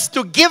blessed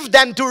to give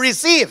than to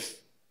receive.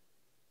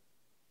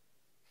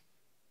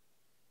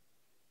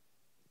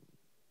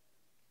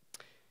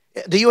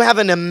 Do you have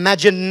an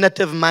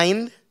imaginative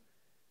mind?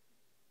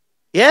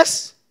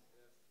 Yes?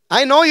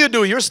 I know you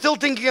do. You're still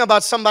thinking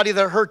about somebody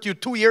that hurt you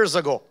 2 years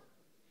ago.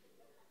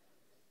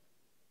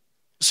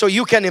 So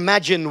you can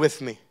imagine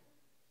with me.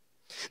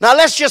 Now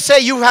let's just say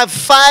you have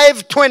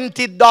 5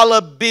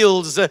 $20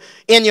 bills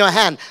in your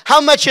hand. How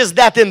much is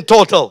that in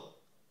total?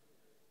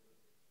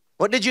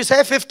 What did you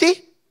say,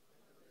 50?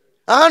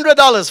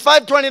 $100,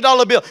 5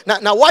 $20 bill.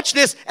 Now watch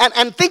this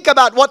and think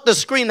about what the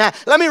screen has.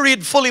 Let me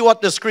read fully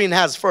what the screen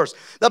has first.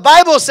 The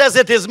Bible says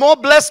it is more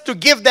blessed to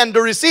give than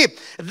to receive.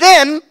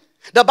 Then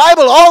the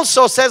Bible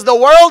also says the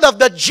world of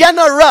the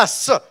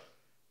generous.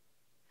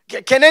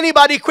 Can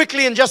anybody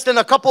quickly in just in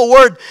a couple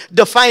words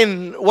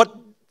define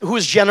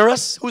who's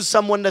generous? Who's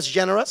someone that's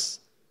generous?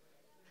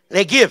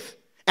 They give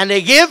and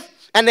they give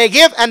and they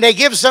give and they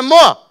give some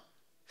more.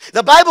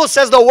 The Bible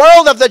says the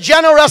world of the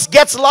generous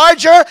gets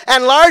larger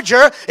and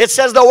larger. It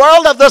says the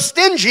world of the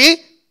stingy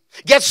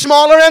gets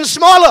smaller and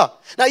smaller.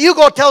 Now you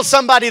go tell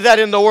somebody that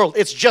in the world.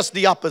 It's just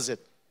the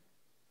opposite.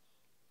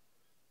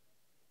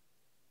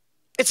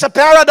 It's a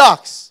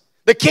paradox.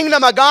 The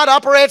kingdom of God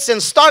operates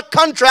in stark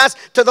contrast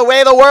to the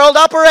way the world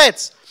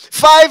operates.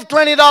 5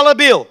 $20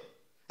 bill,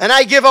 and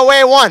I give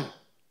away one.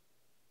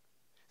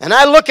 And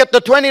I look at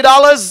the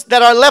 $20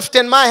 that are left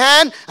in my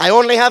hand. I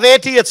only have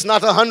 80. It's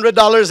not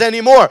 $100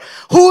 anymore.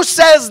 Who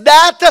says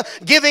that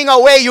giving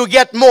away you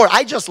get more?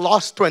 I just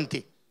lost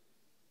 20.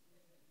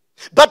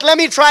 But let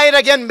me try it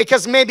again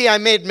because maybe I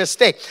made a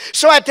mistake.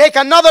 So I take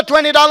another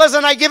 $20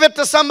 and I give it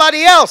to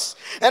somebody else.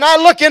 And I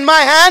look in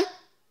my hand.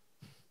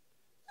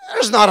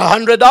 There's not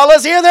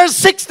 $100 here.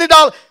 There's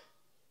 $60.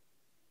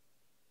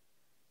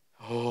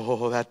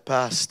 Oh, that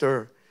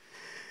pastor.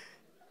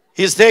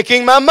 He's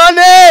taking my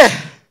money.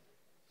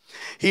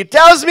 He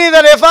tells me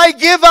that if I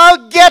give,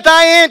 I'll get.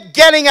 I ain't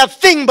getting a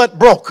thing but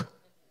broke.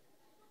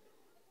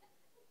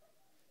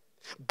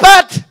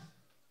 But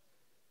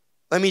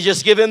let me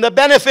just give him the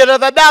benefit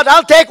of the doubt.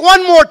 I'll take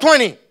one more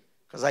 20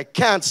 because I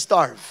can't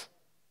starve.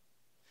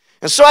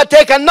 And so I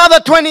take another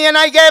 20 and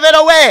I gave it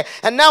away.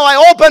 And now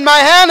I open my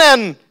hand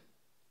and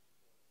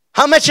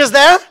how much is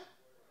there?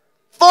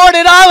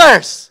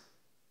 $40.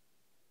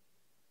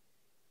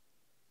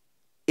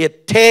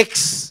 It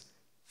takes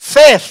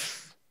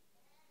faith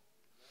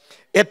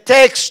It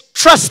takes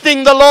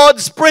trusting the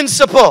Lord's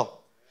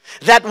principle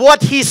that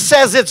what He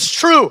says it's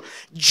true.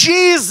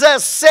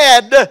 Jesus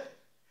said,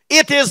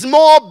 it is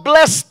more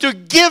blessed to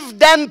give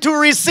than to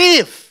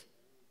receive.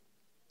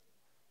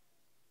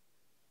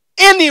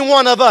 Any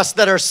one of us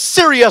that are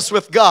serious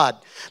with God,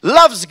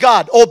 loves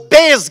God,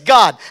 obeys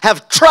God,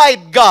 have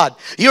tried God,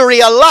 you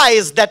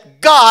realize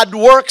that God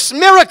works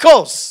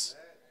miracles.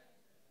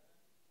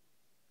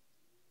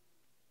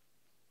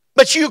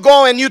 But you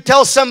go and you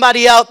tell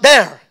somebody out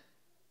there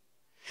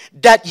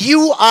that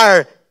you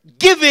are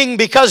giving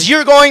because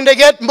you're going to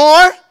get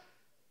more,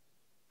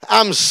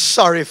 I'm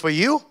sorry for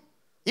you.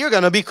 You're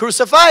going to be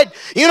crucified.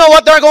 You know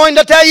what they're going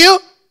to tell you?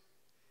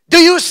 Do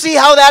you see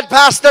how that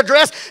pastor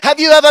dressed? Have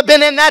you ever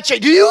been in that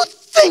church? Do you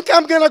think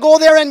I'm going to go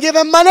there and give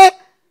him money?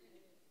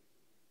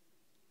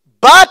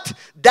 But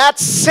that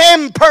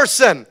same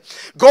person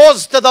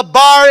goes to the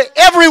bar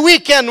every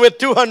weekend with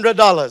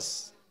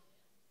 $200.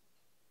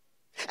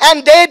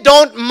 And they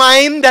don't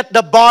mind that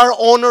the bar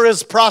owner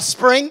is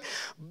prospering,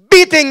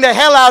 beating the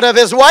hell out of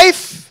his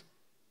wife.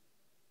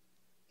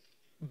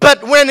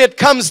 But when it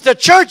comes to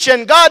church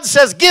and God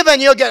says give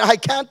and you'll get, I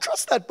can't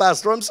trust that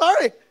pastor, I'm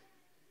sorry.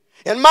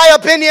 In my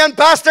opinion,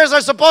 pastors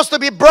are supposed to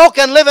be broke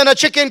and live in a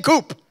chicken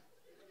coop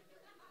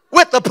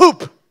with the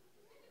poop.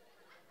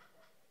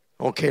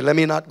 Okay, let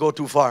me not go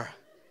too far.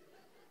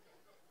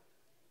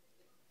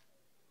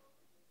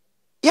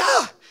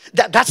 Yeah,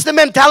 that's the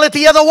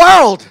mentality of the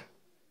world.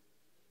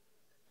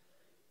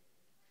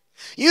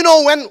 You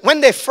know,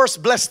 when they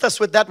first blessed us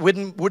with that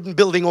wooden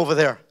building over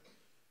there,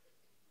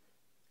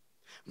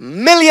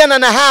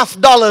 $1.5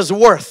 million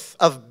worth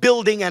of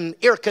building and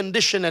air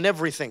condition and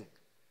everything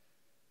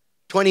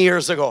 20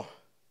 years ago.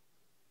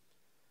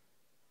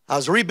 I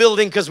was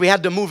rebuilding because we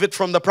had to move it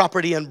from the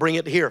property and bring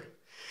it here.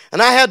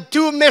 And I had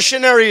 2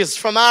 missionaries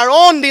from our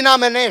own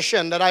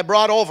denomination that I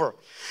brought over.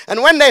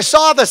 And when they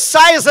saw the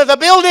size of the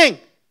building,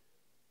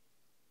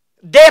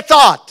 they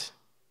thought,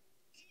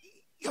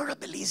 you're a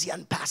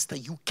Belizean pastor,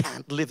 you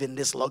can't live in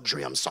this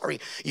luxury, I'm sorry.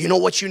 You know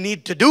what you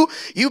need to do?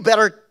 You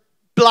better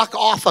block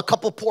off a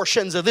couple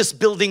portions of this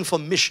building for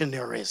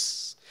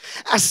missionaries.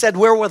 I said,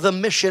 where were the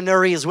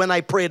missionaries when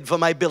I prayed for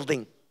my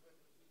building?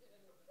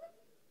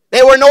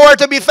 They were nowhere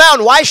to be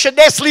found. Why should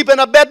they sleep in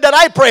a bed that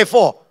I pray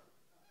for?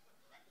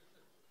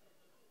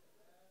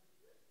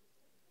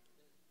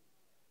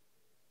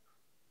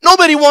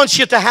 Nobody wants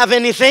you to have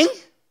anything.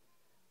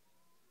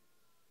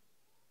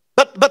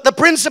 But the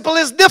principle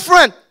is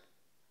different.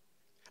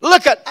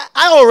 Look at,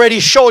 I already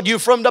showed you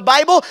from the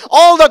Bible,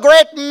 all the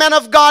great men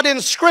of God in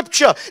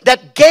Scripture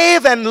that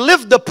gave and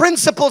lived the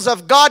principles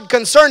of God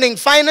concerning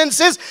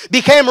finances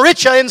became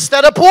richer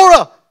instead of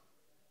poorer.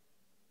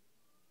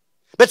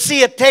 But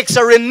see, it takes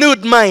a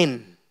renewed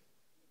mind.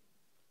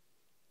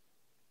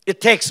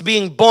 It takes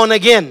being born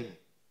again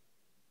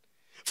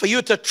for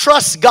you to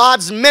trust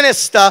God's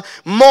minister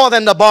more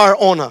than the bar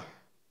owner.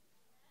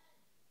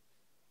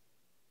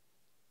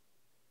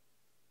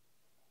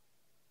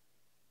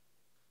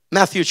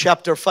 Matthew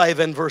chapter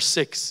 5 and verse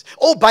 6.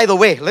 Oh, by the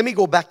way, let me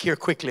go back here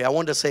quickly. I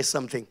want to say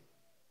something.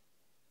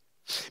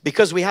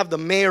 Because we have the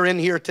mayor in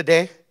here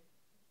today,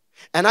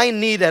 and I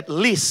need at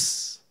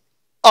least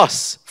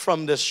us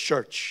from this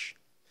church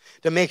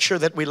to make sure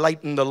that we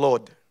lighten the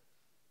load.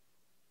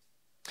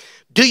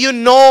 Do you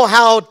know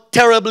how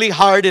terribly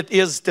hard it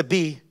is to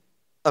be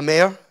a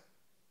mayor?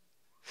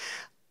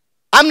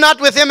 I'm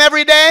not with him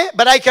every day,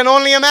 but I can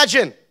only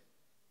imagine.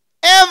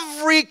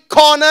 Every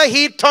corner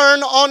he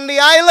turned on the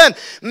island.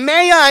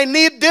 Mayor, I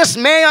need this.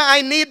 Mayor,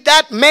 I need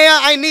that. Mayor,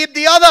 I need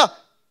the other.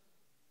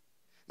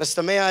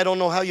 Mr. Mayor, I don't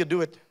know how you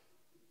do it.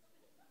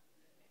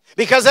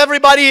 Because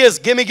everybody is,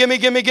 gimme, gimme,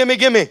 gimme, gimme,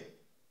 gimme.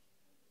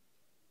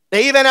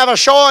 They even have a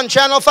show on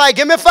Channel 5,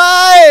 give me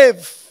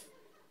 5.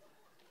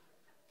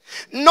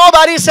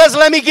 Nobody says,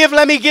 let me give,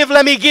 let me give,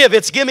 let me give.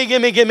 It's gimme,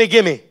 gimme, gimme,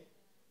 gimme.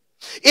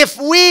 If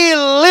we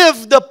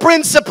live the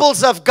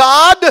principles of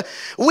God,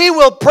 we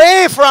will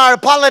pray for our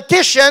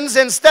politicians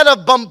instead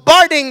of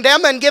bombarding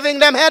them and giving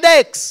them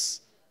headaches.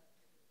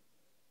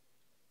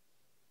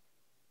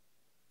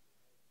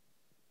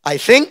 I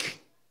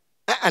think,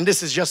 and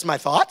this is just my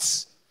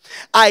thoughts,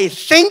 I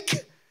think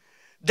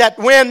that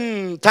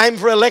when time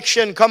for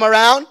election come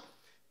around,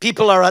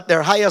 people are at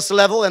their highest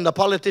level and the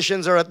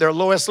politicians are at their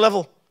lowest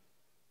level.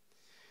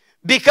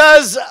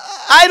 Because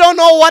I don't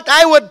know what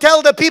I would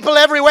tell the people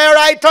everywhere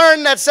I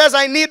turn that says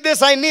I need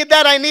this, I need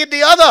that, I need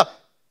the other.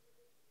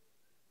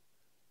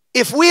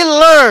 If we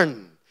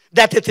learn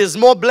that it is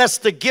more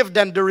blessed to give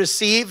than to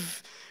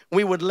receive,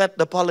 we would let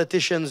the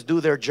politicians do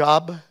their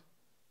job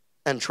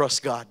and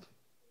trust God.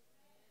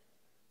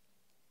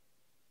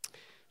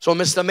 So,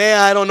 Mr. Mayor,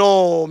 I don't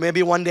know,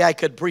 maybe one day I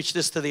could preach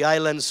this to the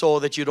island so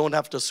that you don't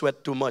have to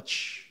sweat too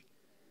much.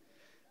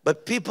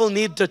 But people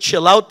need to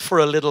chill out for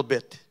a little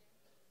bit.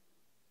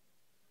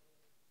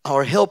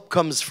 Our help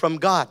comes from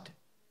God.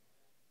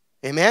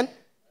 Amen?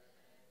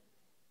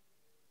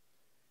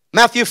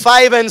 Matthew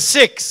 5 and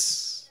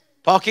 6,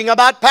 talking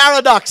about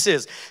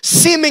paradoxes,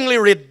 seemingly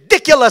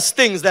ridiculous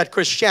things that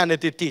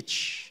Christianity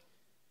teach.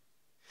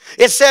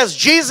 It says,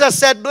 Jesus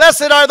said,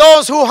 blessed are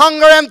those who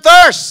hunger and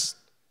thirst.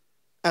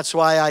 That's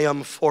why I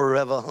am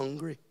forever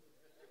hungry.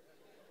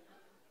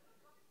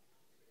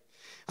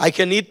 I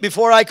can eat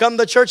before I come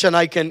to church, and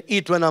I can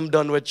eat when I'm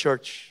done with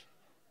church.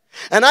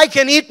 And I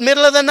can eat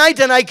middle of the night,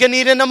 and I can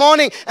eat in the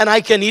morning, and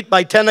I can eat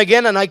by 10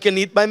 again, and I can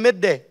eat by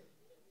midday.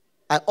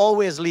 I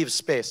always leave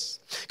space.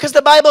 Because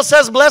the Bible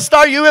says, blessed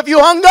are you if you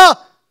hunger.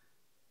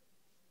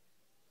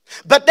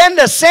 But then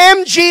the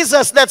same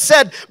Jesus that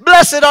said,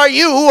 blessed are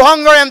you who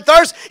hunger and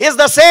thirst, is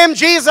the same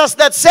Jesus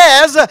that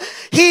says,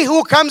 he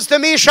who comes to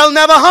me shall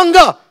never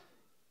hunger.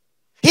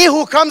 He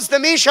who comes to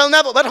me shall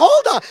never. But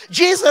hold on,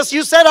 Jesus,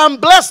 you said I'm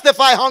blessed if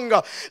I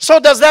hunger. So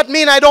does that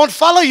mean I don't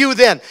follow you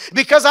then?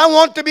 Because I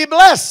want to be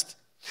blessed.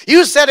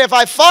 You said if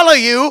I follow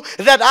you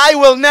that I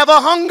will never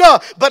hunger.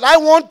 But I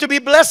want to be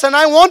blessed and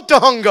I want to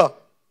hunger.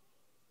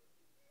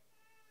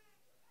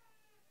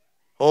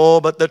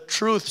 Oh, but the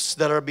truths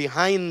that are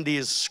behind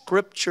these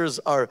scriptures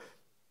are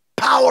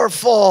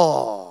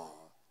powerful.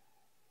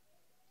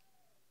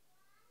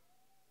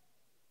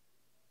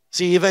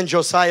 See, even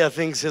Josiah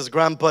thinks his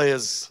grandpa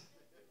is.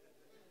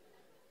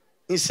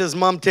 He says,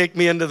 Mom, take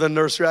me into the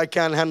nursery. I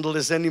can't handle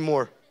this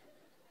anymore.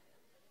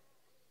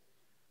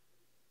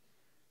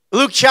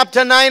 Luke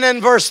chapter 9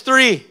 and verse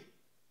 3.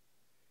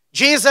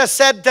 Jesus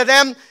said to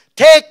them,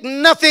 take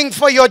nothing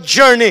for your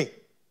journey.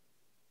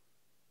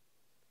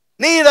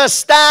 Neither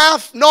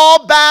staff, nor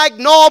bag,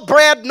 nor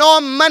bread,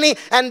 nor money,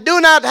 and do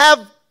not have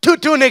 2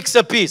 tunics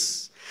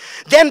apiece.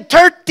 Then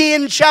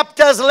 13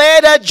 chapters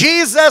later,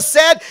 Jesus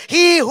said,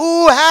 he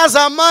who has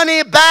a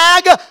money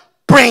bag,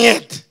 bring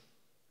it.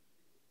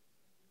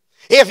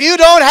 If you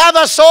don't have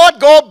a sword,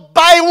 go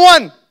buy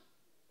one.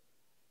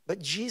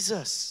 But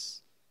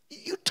Jesus,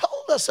 you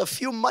told us a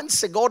few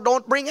months ago,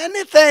 don't bring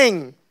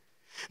anything.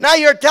 Now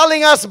you're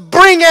telling us,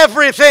 bring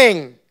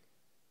everything.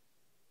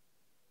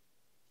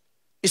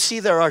 You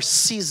see, there are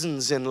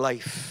seasons in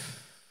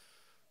life.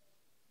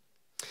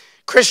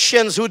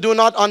 Christians who do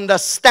not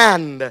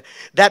understand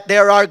that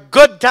there are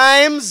good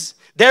times,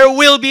 there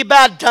will be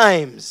bad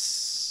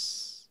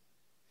times.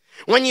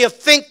 When you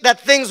think that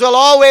things will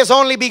always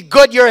only be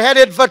good, you're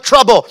headed for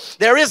trouble.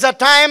 There is a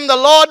time the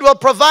Lord will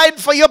provide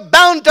for you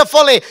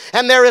bountifully,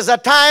 and there is a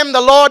time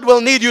the Lord will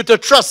need you to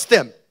trust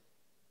Him.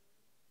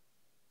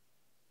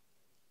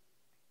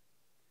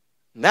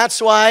 And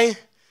that's why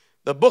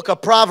the book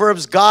of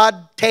Proverbs,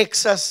 God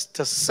takes us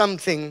to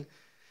something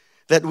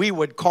that we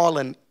would call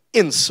an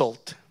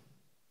insult.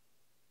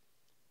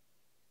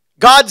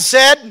 God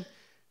said,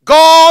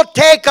 go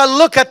take a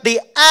look at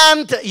the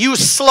ant, you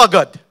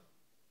sluggard.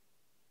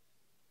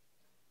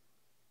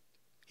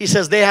 He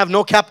says they have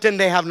no captain,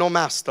 they have no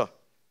master.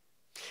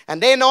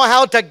 And they know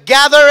how to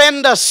gather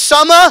in the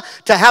summer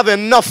to have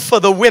enough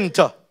for the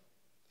winter.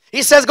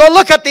 He says, go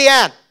look at the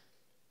ant.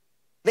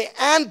 The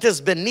ant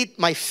is beneath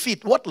my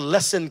feet. What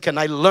lesson can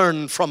I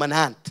learn from an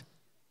ant?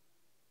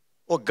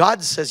 Well,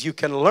 God says you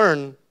can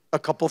learn a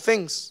couple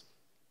things.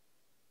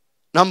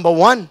 Number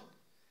one,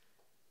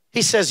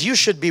 He says you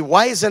should be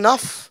wise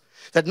enough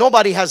that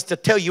nobody has to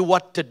tell you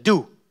what to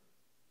do.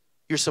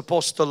 You're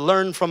supposed to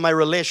learn from my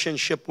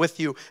relationship with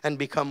you and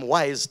become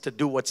wise to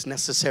do what's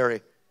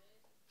necessary.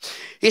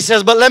 He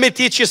says, but let me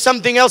teach you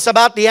something else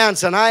about the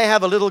ants. And I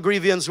have a little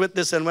grievance with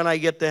this, and when I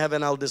get to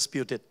heaven, I'll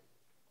dispute it.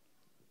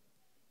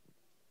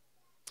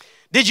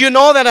 Did you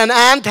know that an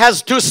ant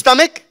has 2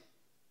 stomachs?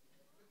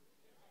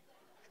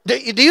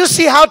 Do you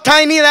see how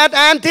tiny that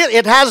ant is?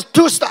 It has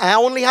 2 stomachs. I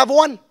only have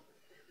 1.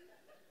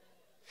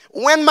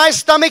 When my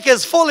stomach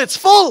is full, it's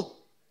full.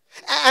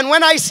 And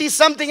when I see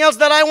something else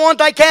that I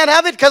want, I can't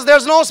have it because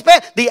there's no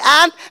space. The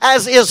ant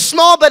is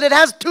small, but it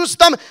has 2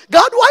 stomachs.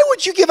 God, why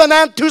would you give an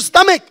ant 2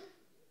 stomachs?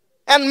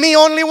 And me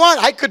only 1.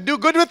 I could do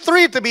good with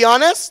 3, to be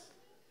honest.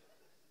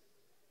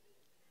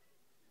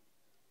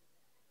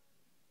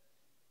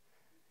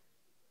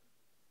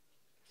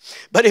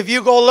 But if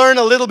you go learn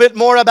a little bit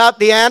more about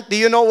the ant, do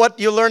you know what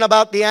you learn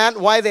about the ant?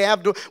 Why they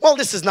have to? Well,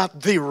 this is not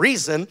the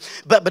reason,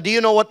 but do you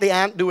know what the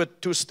ant do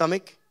with 2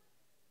 stomachs?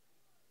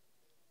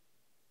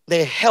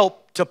 They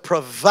help to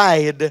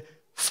provide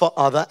for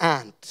other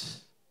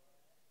ants.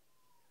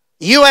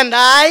 You and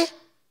I,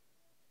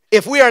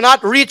 if we are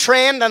not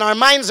retrained and our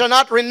minds are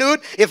not renewed,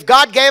 if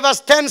God gave us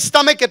 10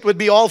 stomachs, it would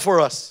be all for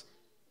us.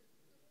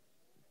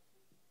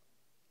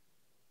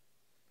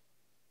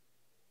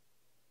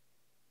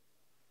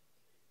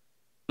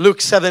 Luke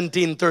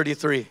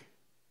 17:33.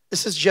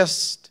 This is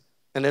just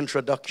an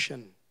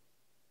introduction.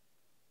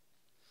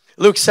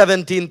 Luke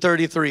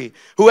 17:33.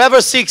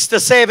 Whoever seeks to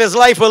save his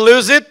life will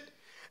lose it,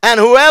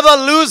 and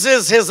whoever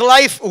loses his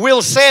life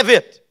will save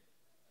it.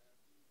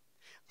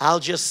 I'll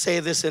just say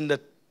this in the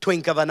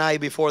twink of an eye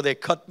before they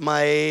cut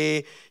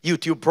my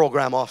YouTube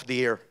program off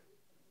the air.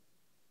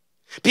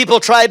 People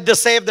tried to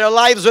save their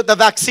lives with the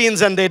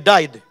vaccines and they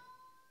died.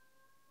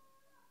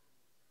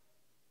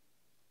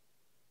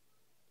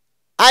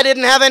 I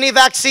didn't have any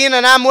vaccine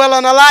and I'm well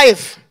and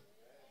alive.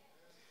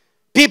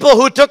 People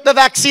who took the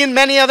vaccine,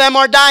 many of them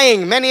are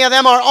dying. Many of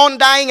them are on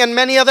dying and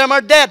many of them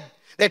are dead.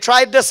 They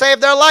tried to save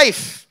their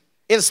life.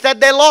 Instead,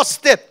 they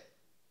lost it.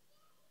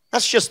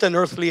 That's just an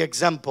earthly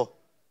example.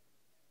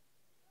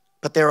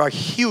 But there are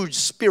huge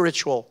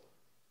spiritual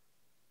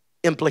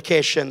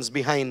implications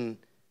behind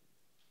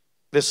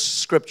this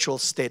scriptural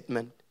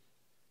statement.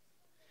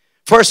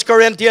 1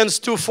 Corinthians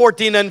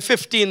 2:14 and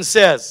 15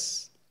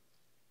 says,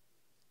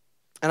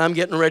 and I'm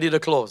getting ready to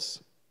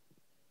close.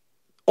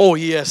 Oh,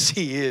 yes,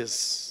 he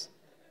is.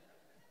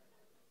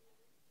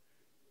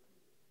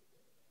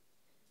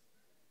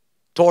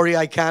 Tori,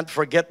 I can't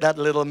forget that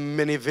little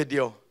mini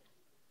video.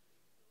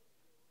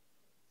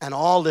 And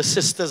all the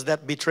sisters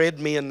that betrayed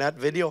me in that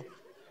video.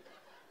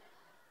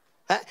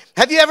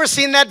 Have you ever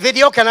seen that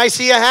video? Can I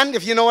see a hand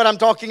if you know what I'm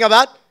talking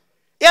about?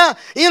 Yeah,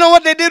 you know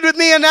what they did with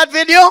me in that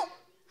video?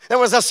 There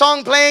was a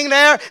song playing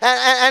there,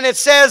 and it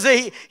says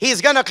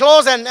he's going to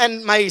close,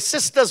 and my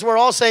sisters were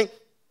all saying,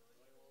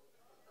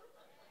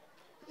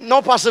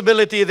 no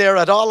possibility there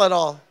at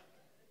all.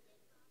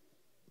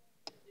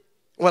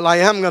 Well, I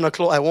am going to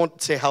close. I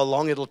won't say how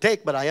long it'll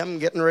take, but I am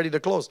getting ready to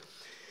close.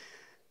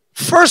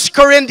 1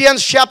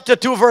 Corinthians chapter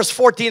 2, verse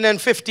 14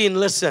 and 15,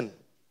 listen,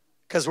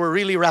 because we're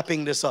really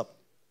wrapping this up.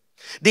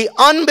 The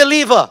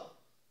unbeliever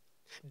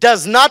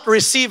does not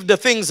receive the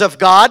things of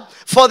God,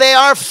 for they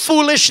are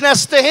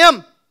foolishness to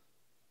him.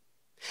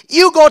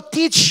 You go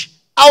teach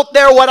out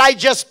there what I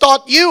just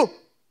taught you,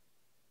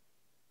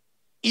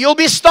 you'll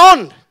be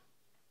stoned.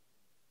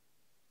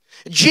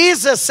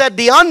 Jesus said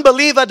the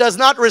unbeliever does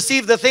not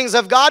receive the things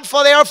of God,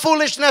 for they are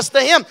foolishness to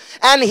him,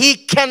 and he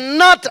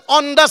cannot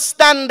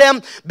understand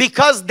them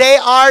because they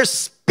are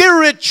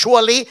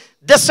spiritually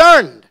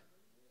discerned.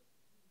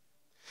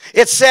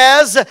 It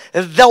says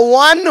the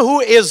one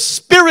who is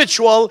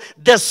spiritual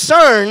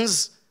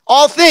discerns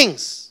all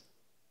things.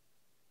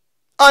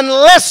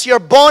 Unless you're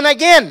born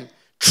again,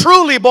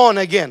 truly born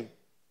again.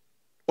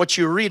 What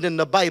you read in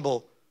the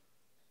Bible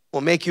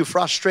will make you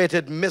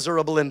frustrated,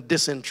 miserable, and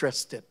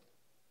disinterested.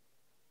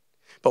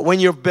 But when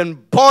you've been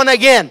born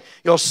again,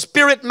 your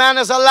spirit man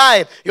is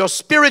alive, your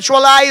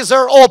spiritual eyes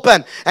are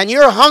open, and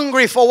you're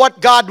hungry for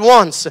what God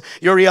wants,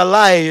 you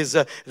realize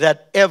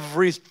that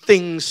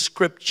everything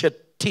Scripture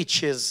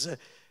teaches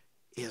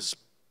is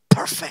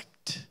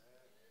perfect.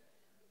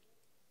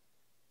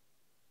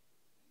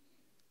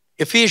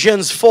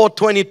 Ephesians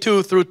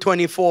 4:22 through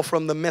 24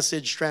 from the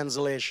Message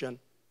translation.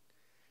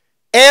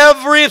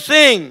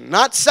 Everything,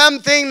 not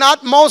something,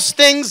 not most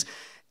things,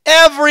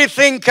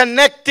 everything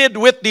connected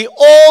with the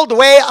old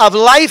way of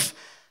life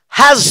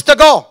has to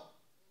go.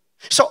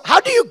 So how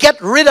do you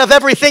get rid of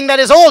everything that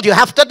is old? You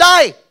have to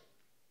die.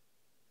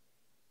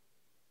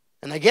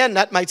 And again,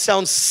 that might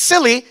sound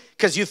silly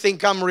because you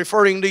think I'm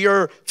referring to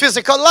your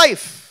physical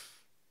life.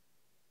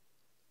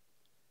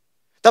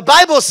 The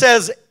Bible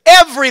says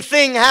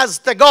everything has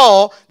to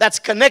go that's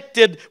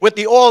connected with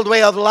the old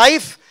way of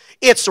life.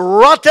 It's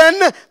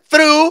rotten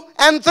through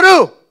and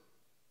through.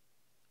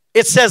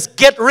 It says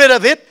get rid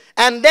of it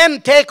and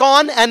then take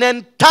on an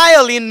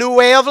entirely new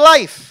way of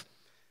life.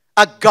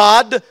 A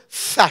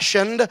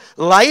God-fashioned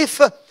life.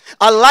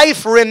 A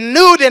life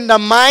renewed in the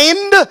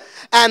mind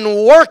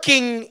and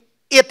working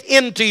it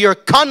into your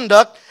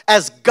conduct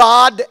as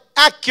God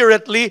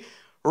accurately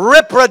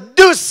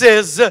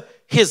reproduces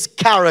His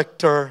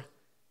character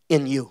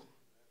in you.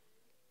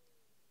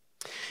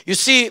 You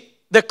see,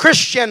 the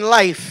Christian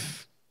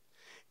life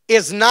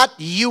is not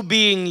you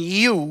being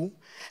you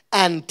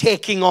and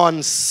taking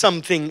on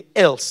something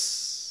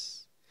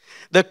else.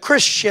 The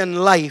Christian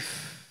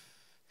life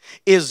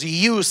is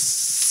you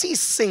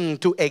ceasing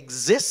to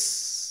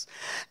exist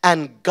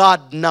and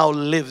God now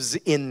lives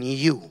in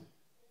you.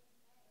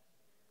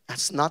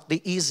 That's not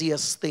the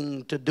easiest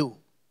thing to do.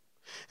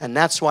 And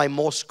that's why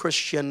most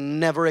Christians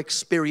never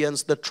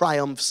experience the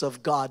triumphs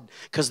of God,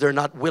 because they're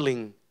not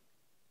willing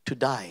to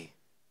die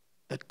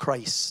that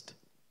Christ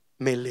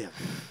may live.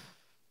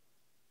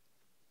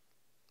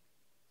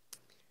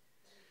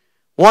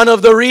 One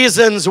of the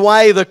reasons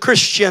why the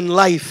Christian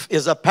life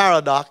is a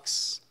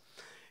paradox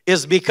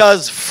is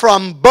because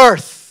from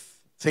birth,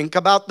 think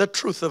about the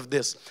truth of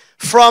this,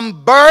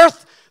 from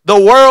birth the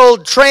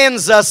world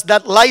trains us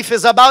that life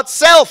is about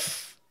self.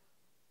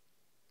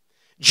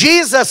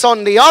 Jesus,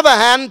 on the other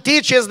hand,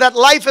 teaches that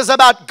life is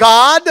about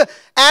God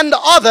and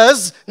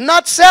others,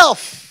 not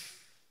self.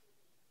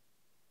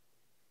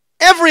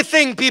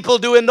 Everything people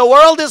do in the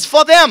world is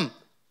for them.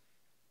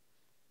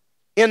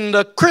 In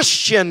the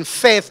Christian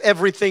faith,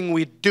 everything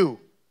we do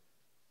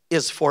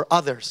is for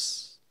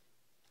others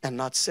and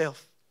not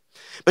self.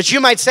 But you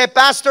might say,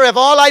 Pastor, if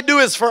all I do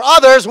is for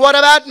others, what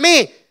about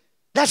me?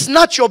 That's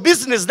not your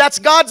business. That's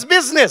God's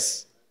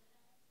business.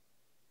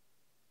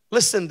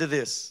 Listen to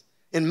this.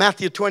 In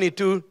Matthew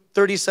 22,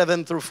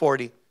 37 through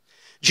 40.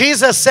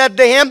 Jesus said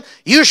to him,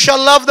 you shall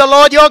love the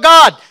Lord your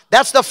God.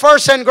 That's the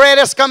first and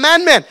greatest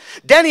commandment.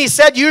 Then he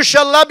said, you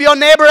shall love your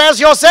neighbor as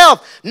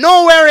yourself.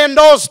 Nowhere in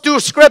those two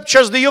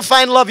scriptures do you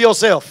find love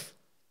yourself.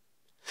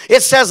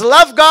 It says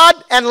love God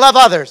and love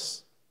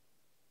others.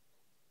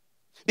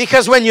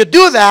 Because when you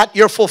do that,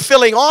 you're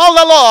fulfilling all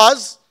the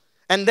laws,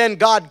 and then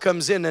God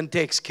comes in and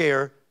takes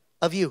care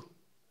of you.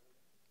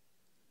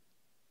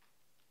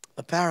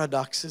 The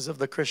paradoxes of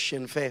the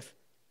Christian faith.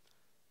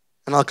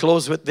 And I'll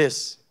close with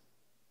this.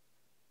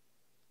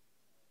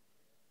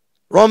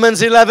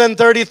 Romans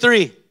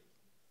 11:33.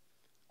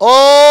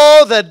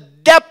 Oh, the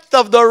depth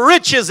of the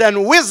riches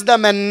and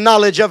wisdom and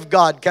knowledge of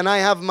God. Can I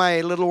have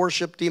my little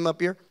worship team up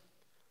here?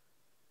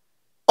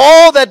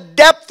 Oh, the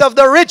depth of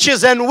the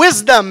riches and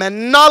wisdom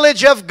and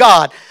knowledge of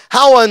God.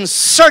 How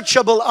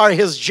unsearchable are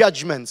his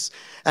judgments,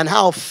 and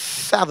how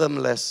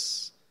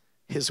fathomless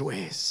his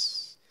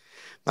ways.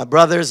 My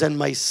brothers and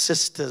my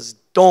sisters,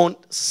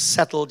 don't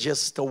settle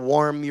just to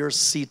warm your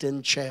seat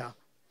and chair.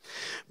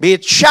 Be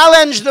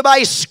challenged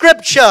by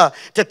Scripture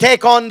to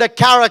take on the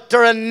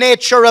character and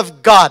nature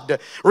of God.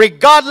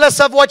 Regardless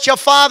of what your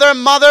father,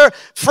 mother,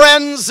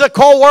 friends,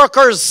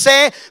 co-workers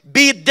say,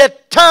 be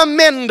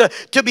determined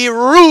to be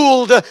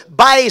ruled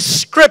by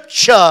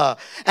Scripture.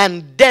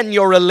 And then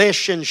your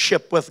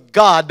relationship with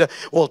God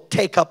will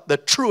take up the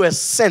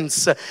truest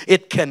sense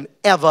it can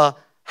ever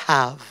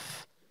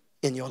have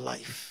in your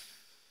life.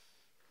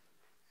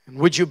 And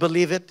would you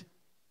believe it?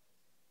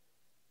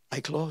 I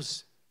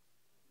close.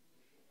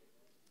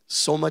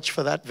 So much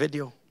for that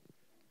video.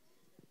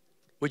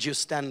 Would you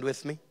stand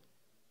with me?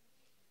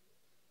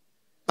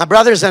 My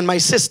brothers and my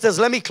sisters,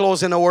 let me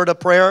close in a word of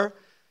prayer.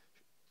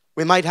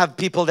 We might have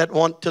people that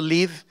want to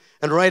leave.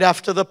 And right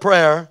after the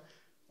prayer,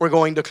 we're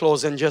going to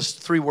close in just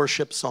 3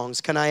 worship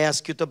songs. Can I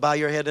ask you to bow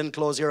your head and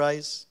close your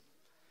eyes?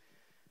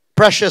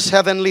 Precious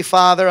Heavenly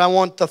Father, I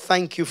want to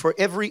thank you for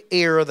every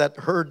ear that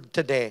heard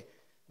today.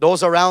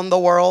 Those around the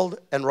world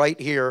and right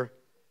here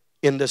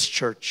in this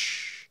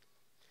church.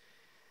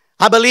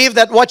 I believe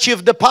that what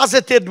you've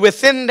deposited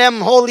within them,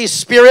 Holy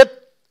Spirit,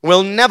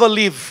 will never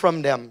leave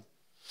from them.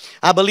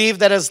 I believe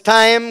that as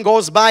time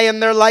goes by in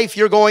their life,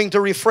 you're going to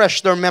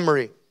refresh their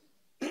memory.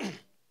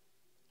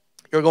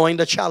 You're going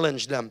to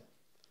challenge them.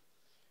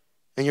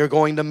 And you're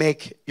going to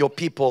make your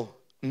people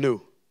new.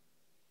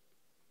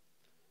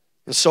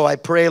 And so I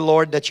pray,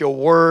 Lord, that your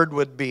word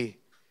would be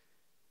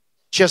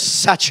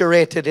just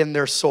saturated in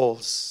their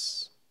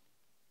souls.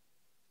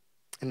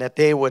 And that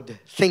they would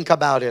think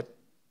about it,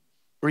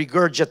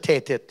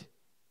 regurgitate it,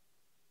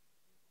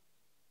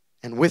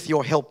 and with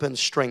your help and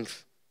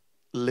strength,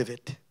 live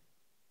it.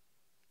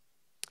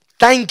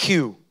 Thank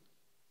you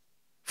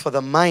for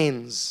the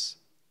minds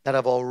that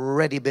have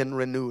already been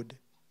renewed.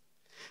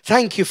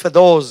 Thank you for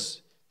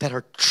those that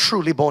are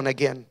truly born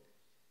again.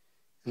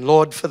 And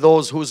Lord, for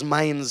those whose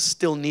minds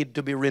still need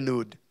to be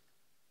renewed,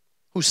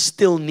 who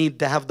still need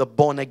to have the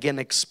born again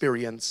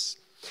experience,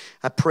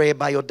 I pray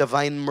by your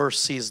divine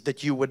mercies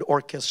that you would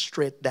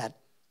orchestrate that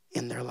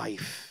in their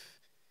life.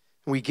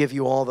 We give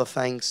you all the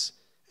thanks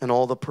and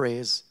all the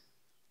praise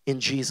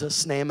in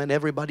Jesus' name. And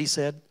everybody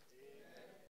said,